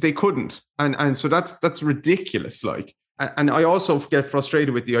 they couldn't, and so that's ridiculous. Like. And I also get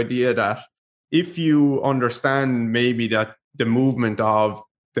frustrated with the idea that if you understand maybe that the movement of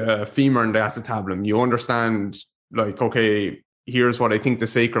the femur and the acetabulum, you understand like, okay, here's what I think the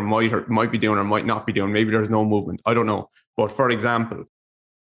sacrum might be doing or might not be doing. Maybe there's no movement. I don't know. But for example,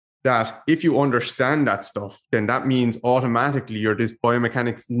 that if you understand that stuff, then that means automatically you're this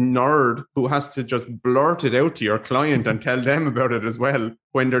biomechanics nerd who has to just blurt it out to your client and tell them about it as well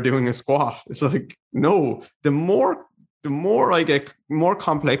when they're doing a squat. It's like, no, the more I get, more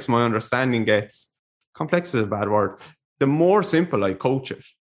complex my understanding gets. Complex is a bad word. The more simple I coach it.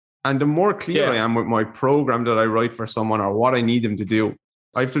 And the more clear I am with my program that I write for someone or what I need them to do.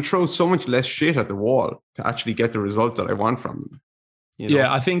 I have to throw so much less shit at the wall to actually get the result that I want from them.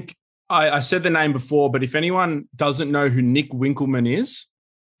 Yeah, I think I said the name before, but if anyone doesn't know who Nick Winkelman is,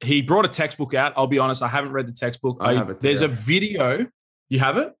 he brought a textbook out. I'll be honest, I haven't read the textbook. There's a video. You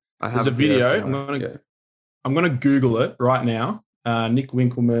have it? There's a video. I'm going to Google it right now. Nick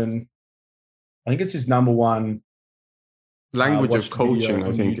Winkelman. I think it's his number one. Language of coaching,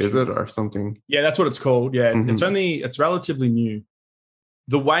 I think, YouTube. Is it? Or something? Yeah, that's what it's called. Yeah, it's relatively new.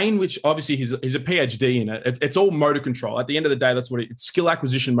 The way in which, obviously, he's a PhD in it. It's all motor control. At the end of the day, that's what it's skill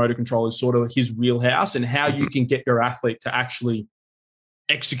acquisition. Motor control is sort of his wheelhouse and how you can get your athlete to actually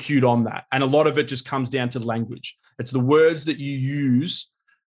execute on that. And a lot of it just comes down to language. It's the words that you use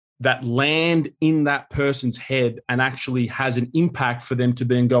that land in that person's head and actually has an impact for them to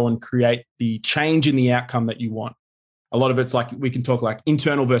then go and create the change in the outcome that you want. A lot of it's like, we can talk like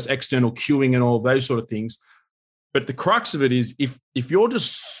internal versus external cueing and all of those sort of things. But the crux of it is if you're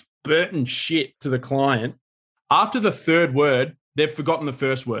just spurting shit to the client, after the third word, they've forgotten the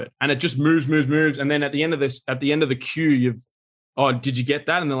first word and it just moves. And then at the end of the cue, did you get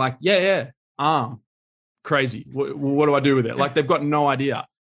that? And they're like, yeah. Crazy. What do I do with it? Like they've got no idea.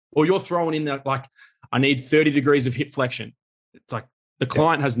 Or you're throwing in there like, I need 30 degrees of hip flexion. It's like the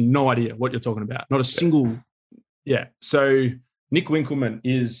client has no idea what you're talking about. Not a single. Yeah. So Nick Winkelman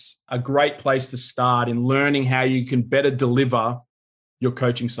is a great place to start in learning how you can better deliver your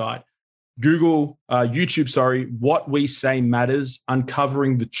coaching side. YouTube, What We Say Matters,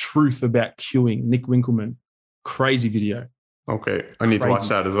 Uncovering the Truth About Cueing. Nick Winkelman. Crazy video. Okay. I need to watch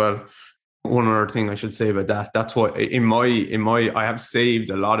that as well. One other thing I should say about that's what in my I have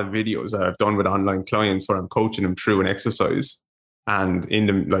saved a lot of videos that I've done with online clients where I'm coaching them through an exercise, and in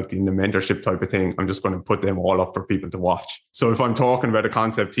the mentorship type of thing, I'm just going to put them all up for people to watch. So if I'm talking about a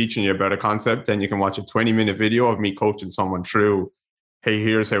concept, teaching you about a concept, then you can watch a 20-minute video of me coaching someone through, hey,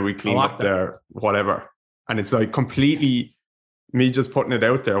 here's how we clean up there, whatever. And it's like completely me just putting it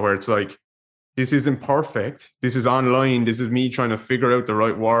out there where it's like, this isn't perfect. This is online. This is me trying to figure out the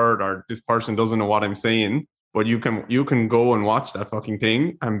right word, or this person doesn't know what I'm saying. But you can go and watch that fucking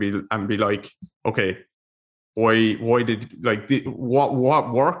thing and be like, okay, why did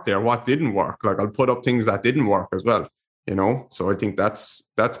what worked there? What didn't work? Like I'll put up things that didn't work as well, you know? So I think that's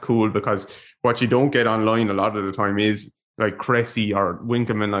cool, because what you don't get online a lot of the time is like Cressy or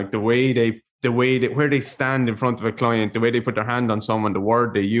Winkelman, like the way where they stand in front of a client, the way they put their hand on someone, the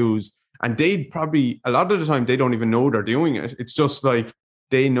word they use. And they'd probably, a lot of the time, they don't even know they're doing it. It's just like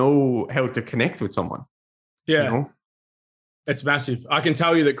they know how to connect with someone. Yeah. You know? It's massive. I can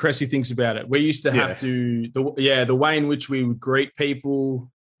tell you that Cressy thinks about it. We used to have the way in which we would greet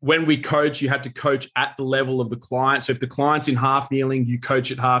people. When we coach, you had to coach at the level of the client. So if the client's in half kneeling, you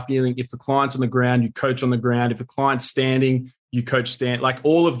coach at half kneeling. If the client's on the ground, you coach on the ground. If the client's standing, you coach stand. Like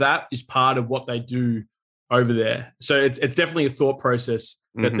all of that is part of what they do over there. So it's definitely a thought process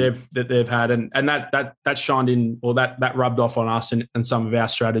that they've had, and that shined in, or that rubbed off on us and some of our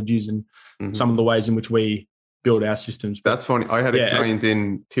strategies and some of the ways in which we build our systems. But that's funny. I had a client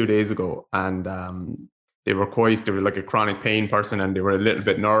in 2 days ago, and they were like a chronic pain person, and they were a little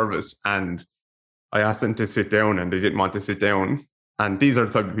bit nervous, and I asked them to sit down and they didn't want to sit down. And these are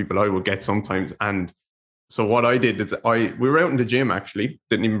the type of people I would get sometimes. And so what I did is we were out in the gym, actually,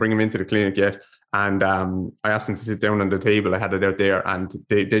 didn't even bring them into the clinic yet. And I asked them to sit down on the table. I had it out there, and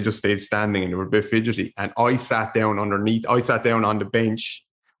they just stayed standing, and they were a bit fidgety. And I sat down on the bench.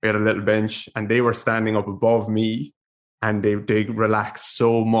 We had a little bench, and they were standing up above me, and they relaxed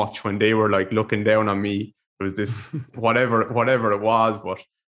so much when they were like looking down on me. It was this whatever it was, but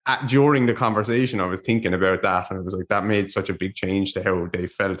during the conversation, I was thinking about that, and it was like that made such a big change to how they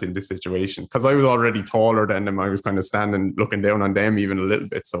felt in this situation, because I was already taller than them. I was kind of standing looking down on them even a little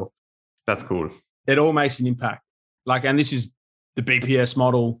bit. So that's cool. It all makes an impact. Like, and this is the BPS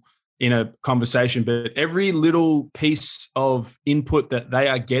model in a conversation, but every little piece of input that they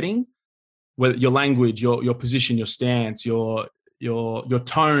are getting, whether your language, your position, your stance, your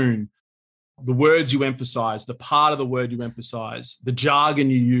tone, the words you emphasize, the part of the word you emphasize, the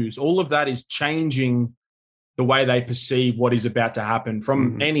jargon you use, all of that is changing the way they perceive what is about to happen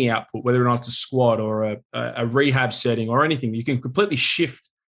from any output, whether or not it's a squat or a rehab setting or anything. You can completely shift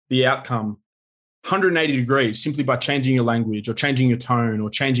the outcome 180 degrees simply by changing your language or changing your tone or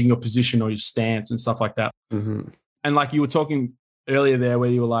changing your position or your stance and stuff like that. And like you were talking earlier there where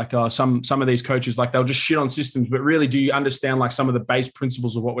you were like, oh, some of these coaches, like they'll just shit on systems, but really do you understand like some of the base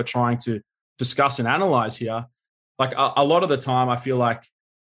principles of what we're trying to discuss and analyze here? Like a lot of the time I feel like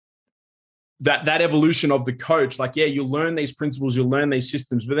that evolution of the coach, like, yeah, you learn these principles, you learn these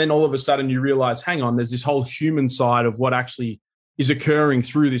systems, but then all of a sudden you realize, hang on, there's this whole human side of what actually is occurring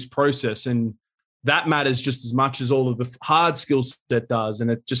through this process. And that matters just as much as all of the hard skill set does. And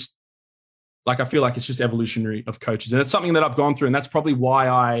it just, like, I feel like it's just evolutionary of coaches. And it's something that I've gone through. And that's probably why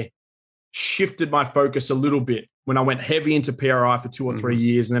I shifted my focus a little bit when I went heavy into PRI for 2 or 3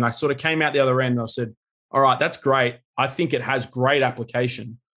 years. And then I sort of came out the other end and I said, all right, that's great. I think it has great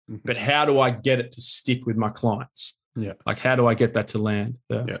application, but how do I get it to stick with my clients? Yeah. Like, how do I get that to land?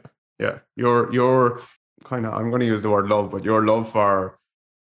 Yeah. Your kind of, I'm going to use the word love, but your love for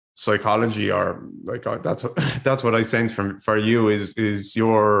psychology, or like that's what I sense for you is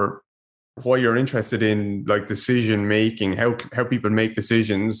your why you're interested in like decision making, how people make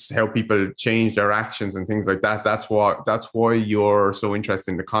decisions, how people change their actions and things like that. That's why you're so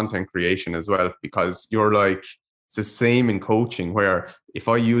interested in the content creation as well, because you're like, it's the same in coaching, where if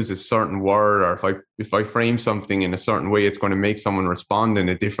I use a certain word, or if I frame something in a certain way, it's going to make someone respond in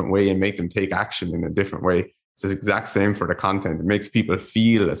a different way and make them take action in a different way. It's the exact same for the content. It makes people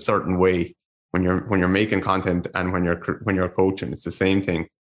feel a certain way when you're making content and when you're coaching. It's the same thing.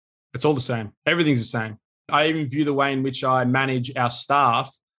 It's all the same. Everything's the same. I even view the way in which I manage our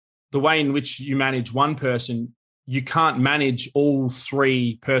staff, the way in which you manage one person, you can't manage all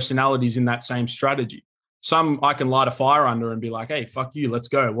three personalities in that same strategy. Some I can light a fire under and be like, hey, fuck you, let's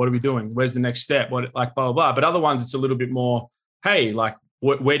go. What are we doing? Where's the next step? What, like, blah, blah, blah. But other ones, it's a little bit more, hey, like,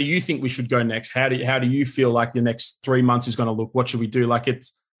 where do you think we should go next? How do you feel like the next 3 months is going to look? What should we do? Like,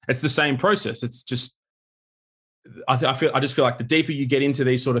 it's the same process. It's just, I just feel like the deeper you get into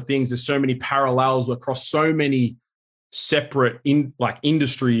these sort of things, there's so many parallels across so many separate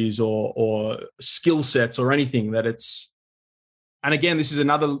industries or skill sets or anything that it's. And again, this is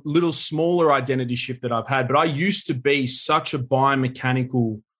another little smaller identity shift that I've had, but I used to be such a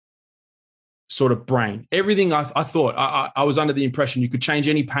biomechanical sort of brain. Everything I thought, I was under the impression you could change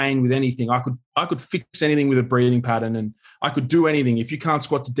any pain with anything. I could fix anything with a breathing pattern, and I could do anything. If you can't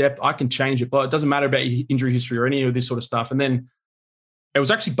squat to depth, I can change it. But it doesn't matter about your injury history or any of this sort of stuff. And then it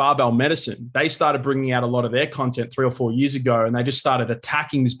was actually Barbell Medicine. They started bringing out a lot of their content 3 or 4 years ago, and they just started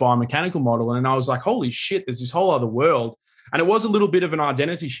attacking this biomechanical model. And I was like, holy shit, there's this whole other world. And it was a little bit of an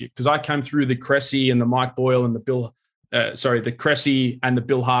identity shift, because I came through the Cressy and the Mike Boyle and the Cressy and the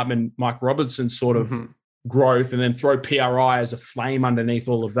Bill Hartman, Mike Robertson sort of growth, and then throw PRI as a flame underneath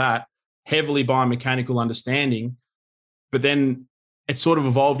all of that, heavily biomechanical understanding. But then it sort of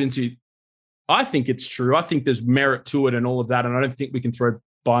evolved into, I think it's true. I think there's merit to it and all of that. And I don't think we can throw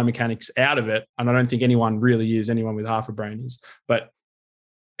biomechanics out of it. And I don't think anyone really is, anyone with half a brain is. But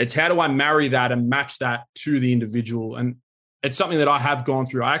it's how do I marry that and match that to the individual? And it's something that I have gone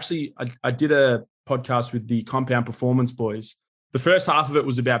through. I did a podcast with the Compound Performance boys. The first half of it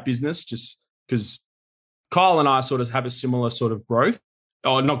was about business, just because Kyle and I sort of have a similar sort of growth,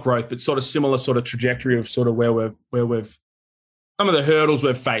 or not growth, but sort of similar sort of trajectory of sort of where we've some of the hurdles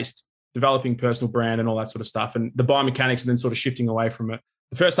we've faced, developing personal brand and all that sort of stuff, and the biomechanics, and then sort of shifting away from it.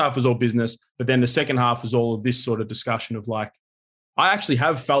 The first half was all business, but then the second half was all of this sort of discussion of like, I actually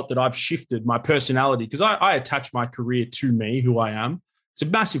have felt that I've shifted my personality, because I attach my career to me, who I am. It's a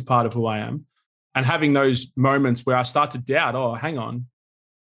massive part of who I am. And having those moments where I start to doubt, oh, hang on,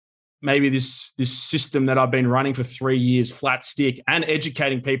 maybe this system that I've been running for 3 years, flat stick, and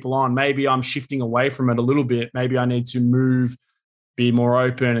educating people on, maybe I'm shifting away from it a little bit. Maybe I need to move, be more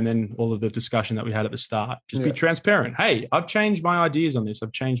open, and then all of the discussion that we had at the start. Just be transparent. Hey, I've changed my ideas on this.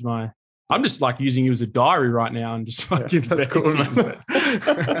 I'm just like using you as a diary right now and just fucking. That's cool,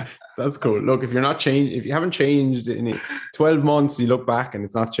 man. That's cool. Look, if you haven't changed in 12 months, you look back and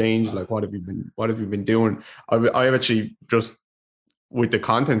it's not changed. Like, what have you been doing? I actually just, with the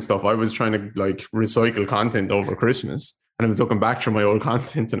content stuff, I was trying to like recycle content over Christmas, and I was looking back through my old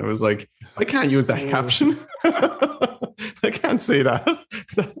content, and I was like, I can't use that caption. I can't say that.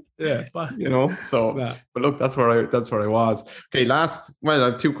 Yeah, So, but look, that's where I was. Okay, I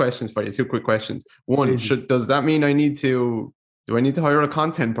have 2 questions for you. 2 quick questions. One, does that mean do I need to hire a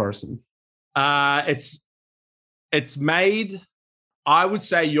content person? It's made, I would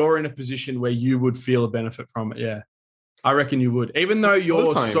say you're in a position where you would feel a benefit from it. Yeah. I reckon you would, even though you're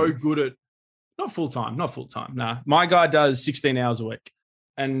full-time. So good at, not full-time. Nah, my guy does 16 hours a week.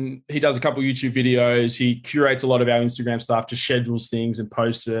 And he does a couple of YouTube videos. He curates a lot of our Instagram stuff, just schedules things and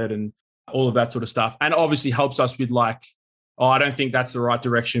posts it and all of that sort of stuff. And obviously helps us with like, oh, I don't think that's the right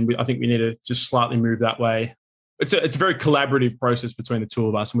direction. I think we need to just slightly move that way. It's a very collaborative process between the two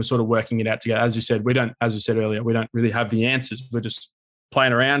of us, and we're sort of working it out together. As you said earlier, we don't really have the answers. We're just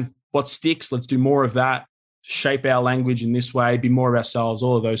playing around. What sticks? Let's do more of that. Shape our language in this way. Be more of ourselves.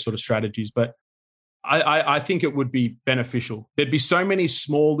 All of those sort of strategies. But I think it would be beneficial. There'd be so many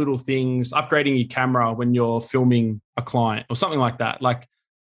small little things, upgrading your camera when you're filming a client or something like that. Like,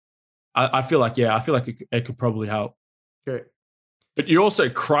 I feel like it could probably help. Okay. But you also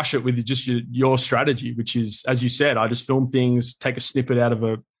crush it with just your strategy, which is, as you said, I just film things, take a snippet out of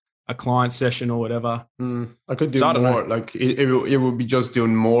a client session or whatever. I could do more. Like it would be just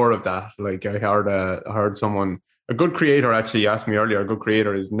doing more of that. Like I heard someone, a good creator actually asked me earlier. A good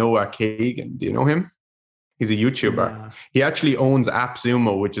creator is Noah Kagan. Do you know him? He's a YouTuber. Yeah. He actually owns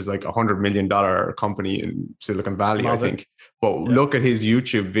AppSumo, which is like $100 million company in Silicon Valley, I think. But look at his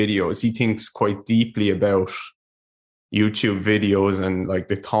YouTube videos. He thinks quite deeply about YouTube videos and like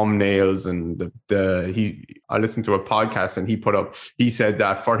the thumbnails and I listened to a podcast and he said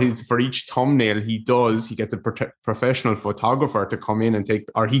that for each thumbnail he gets a professional photographer to come in and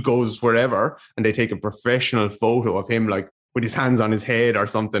he goes wherever and they take a professional photo of him like with his hands on his head or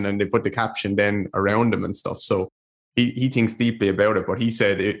something, and they put the caption then around him and stuff. So he thinks deeply about it, but he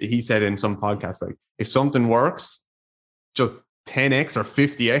said in some podcast, like, if something works, just 10x or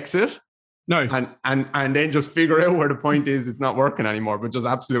 50x it. No. And then just figure out where the point is it's not working anymore, but just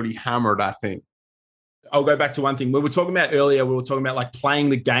absolutely hammer that thing. I'll go back to one thing. We were talking about earlier, like playing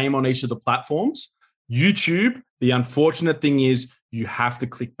the game on each of the platforms. YouTube, the unfortunate thing is you have to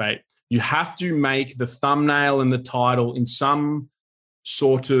clickbait. You have to make the thumbnail and the title in some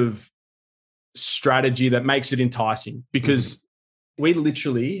sort of strategy that makes it enticing, because we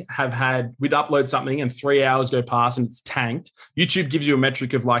literally we'd upload something and 3 hours go past and it's tanked. YouTube gives you a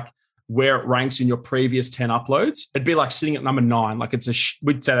metric of like where it ranks in your previous 10 uploads. It'd be like sitting at number 9. Like we'd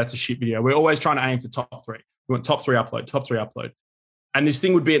say that's a shit video. We're always trying to aim for top 3. We want top 3 upload. And this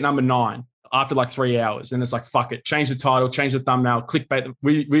thing would be at number 9 after like 3 hours. And it's like, fuck it. Change the title, change the thumbnail, clickbait.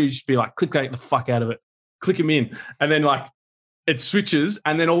 We just be like, clickbait the fuck out of it. Click him in. And then like it switches.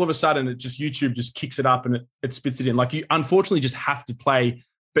 And then all of a sudden YouTube just kicks it up and it spits it in. Like you unfortunately just have to play.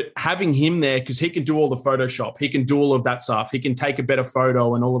 But having him there, because he can do all the Photoshop, he can do all of that stuff. He can take a better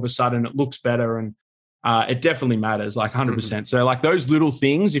photo and all of a sudden it looks better. And it definitely matters, like 100%. So like those little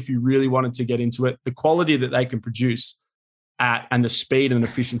things, if you really wanted to get into it, the quality that they can produce at and the speed and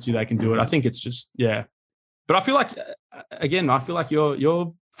efficiency they can do it, I think it's just, yeah. But I feel like, again,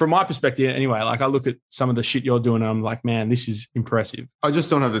 you're from my perspective anyway, like I look at some of the shit you're doing and I'm like, man, this is impressive. I just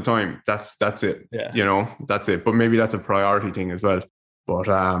don't have the time. That's it. Yeah. That's it. But maybe that's a priority thing as well. But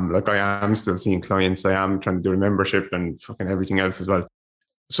like I am still seeing clients. I am trying to do a membership and fucking everything else as well.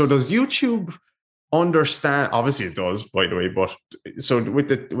 So does YouTube understand? Obviously it does, by the way. But so with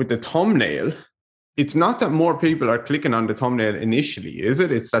the thumbnail, it's not that more people are clicking on the thumbnail initially, is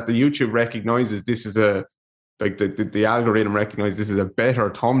it? It's that the YouTube recognizes this is the algorithm recognizes this is a better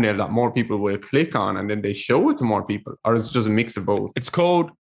thumbnail that more people will click on, and then they show it to more people, or is it just a mix of both? It's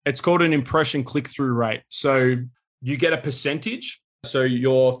called an impression click-through rate. So you get a percentage. So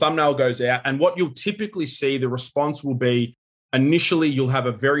your thumbnail goes out, and what you'll typically see, the response will be initially you'll have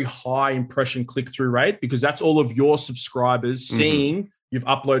a very high impression click-through rate because that's all of your subscribers seeing you've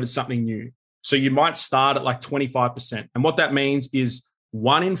uploaded something new. So you might start at like 25%. And what that means is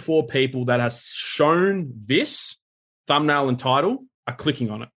 1 in 4 people that has shown this thumbnail and title are clicking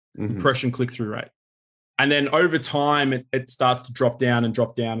on it, impression click-through rate. And then over time, it starts to drop down and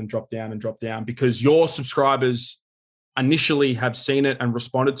drop down and drop down and drop down because your subscribers initially have seen it and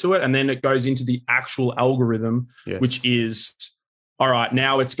responded to it. And then it goes into the actual algorithm, which is, all right,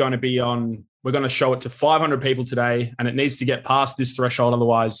 now it's going to be we're going to show it to 500 people today and it needs to get past this threshold.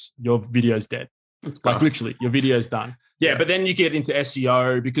 Otherwise your video's dead. Like literally your video's done. Yeah. But then you get into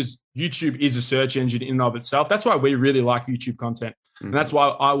SEO because YouTube is a search engine in and of itself. That's why we really like YouTube content. And that's why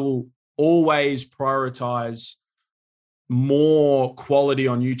I will always prioritize more quality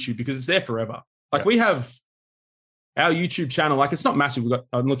on YouTube because it's there forever. Like we have our YouTube channel, like it's not massive.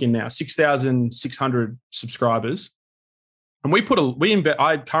 I'm looking now, 6,600 subscribers. And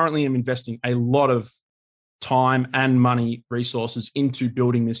I currently am investing a lot of time and money resources into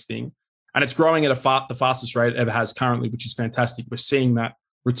building this thing. And it's growing at the fastest rate it ever has currently, which is fantastic. We're seeing that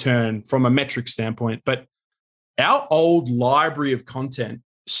return from a metric standpoint. But our old library of content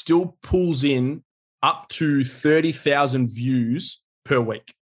still pulls in up to 30,000 views per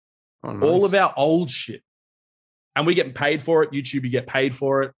week. Oh, nice. All of our old shit. And we get paid for it. YouTube, you get paid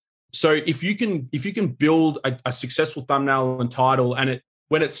for it. So if you can build a successful thumbnail and title and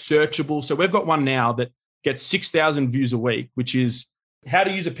when it's searchable. So we've got one now that gets 6,000 views a week, which is how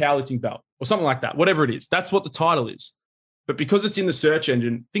to use a powerlifting belt or something like that, whatever it is. That's what the title is. But because it's in the search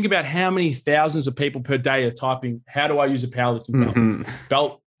engine, think about how many thousands of people per day are typing, how do I use a powerlifting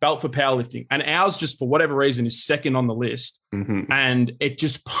belt? Belt for powerlifting. And ours just for whatever reason is second on the list. And it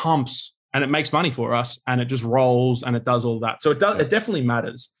just pumps. And it makes money for us and it just rolls and it does all that. So it definitely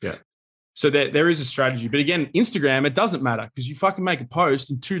matters. Yeah. So there is a strategy. But again, Instagram, it doesn't matter because you fucking make a post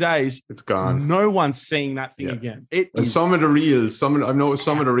in 2 days. It's gone. No one's seeing that thing again. Some of the reels, I've noticed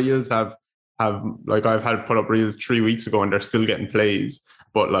some of the reels have like I've had put up reels 3 weeks ago and they're still getting plays.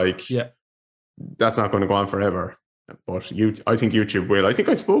 But like, that's not going to go on forever. But I think YouTube will. I think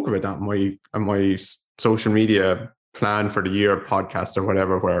I spoke about that on my social media plan for the year podcast or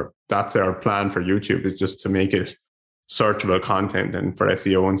whatever, where that's our plan for YouTube is just to make it searchable content and for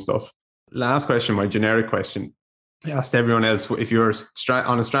SEO and stuff. Last question, my generic question. I asked everyone else if you're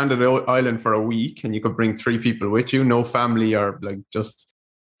on a stranded island for a week and you could bring 3 people with you, no family or like just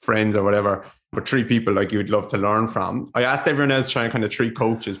friends or whatever, but 3 people like you'd love to learn from. I asked everyone else trying kind of 3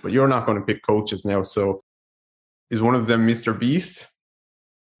 coaches, but you're not going to pick coaches now. So is one of them Mr. Beast?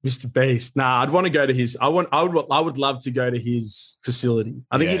 Mr. Beast. Nah, I'd want to go to his. I would love to go to his facility.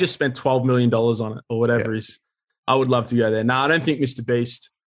 I think he just spent $12 million on it or whatever is. I would love to go there. Nah, I don't think Mr. Beast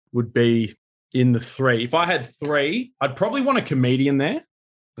would be in the 3. If I had 3, I'd probably want a comedian there.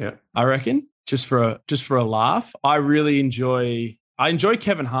 Yeah, I reckon just for a laugh. I enjoy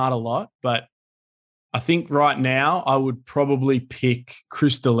Kevin Hart a lot, but I think right now I would probably pick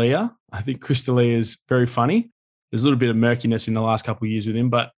Chris D'Elia. I think Chris D'Elia is very funny. There's a little bit of murkiness in the last couple of years with him,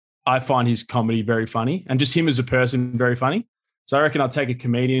 but I find his comedy very funny and just him as a person very funny. So I reckon I'll take a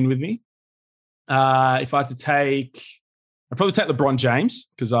comedian with me. If I had to I'd probably take LeBron James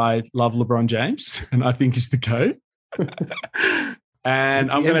because I love LeBron James and I think he's the GOAT. And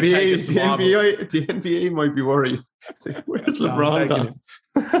I'm going to take a survival. The NBA might be worried. Where's LeBron?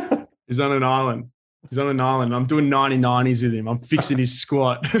 He's on an island. I'm doing 90s with him. I'm fixing his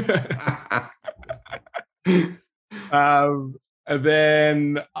squat. And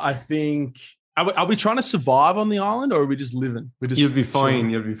then I think, are we trying to survive on the island or are we just living? You'll be fine.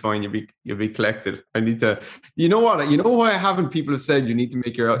 You'll be fine. You'll be collected. I need to, you know what? You know why people have said you need to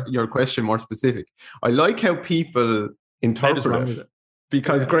make your question more specific. I like how people interpret it.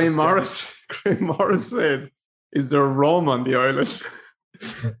 Because Graham Morris said, is there rum on the island?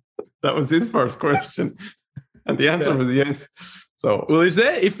 That was his first question. And the answer was yes. So, well, is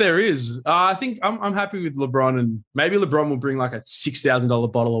there? If there is, I think I'm happy with LeBron, and maybe LeBron will bring like a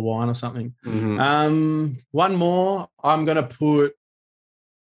 $6,000 bottle of wine or something. Mm-hmm. One more, I'm gonna put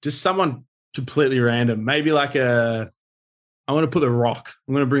just someone completely random. Maybe like I'm gonna put The Rock.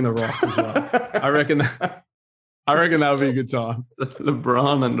 I'm gonna bring The Rock as well. I reckon that would be a good time.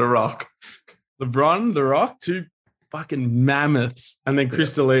 LeBron and The Rock. LeBron, The Rock, 2 fucking mammoths, and then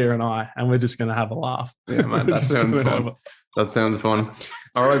Chris D'Elia and we're just gonna have a laugh. Yeah, man, that sounds fun. That sounds fun.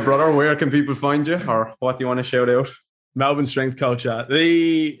 All right, brother, where can people find you, or what do you want to shout out? Melbourne Strength Culture.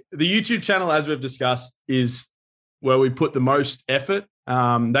 The YouTube channel, as we've discussed, is where we put the most effort.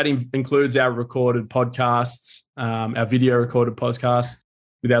 That includes our recorded podcasts, our video recorded podcasts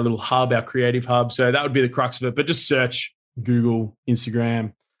with our little hub, our creative hub. So that would be the crux of it. But just search Google,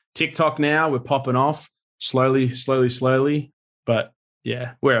 Instagram, TikTok now. We're popping off slowly. But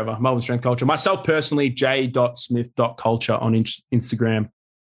yeah, wherever. Melbourne Strength Culture. Myself personally, j.smith.culture on Instagram.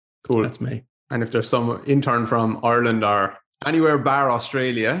 Cool. That's me. And if there's some intern from Ireland or anywhere bar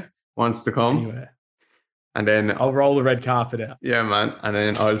Australia wants to come. Anywhere. And then I'll roll the red carpet out. Yeah, man. And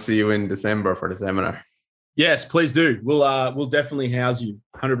then I'll see you in December for the seminar. Yes, please do. We'll definitely house you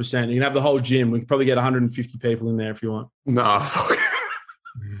 100%. You can have the whole gym. We can probably get 150 people in there if you want. No, fuck.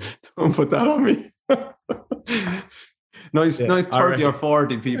 Don't put that on me. Nice 30 or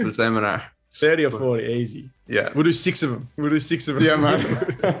 40 people seminar. 30 or 40, easy. Yeah. We'll do 6 of them. Yeah, man.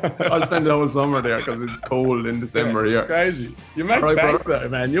 I'll spend the whole summer there because it's cold in December here. Crazy. You make bank though,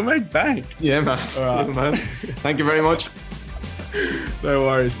 man. You'll make bank. Yeah, man. All right. Yeah, man. Thank you very much. No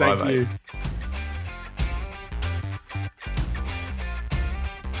worries. Thank Bye-bye. you.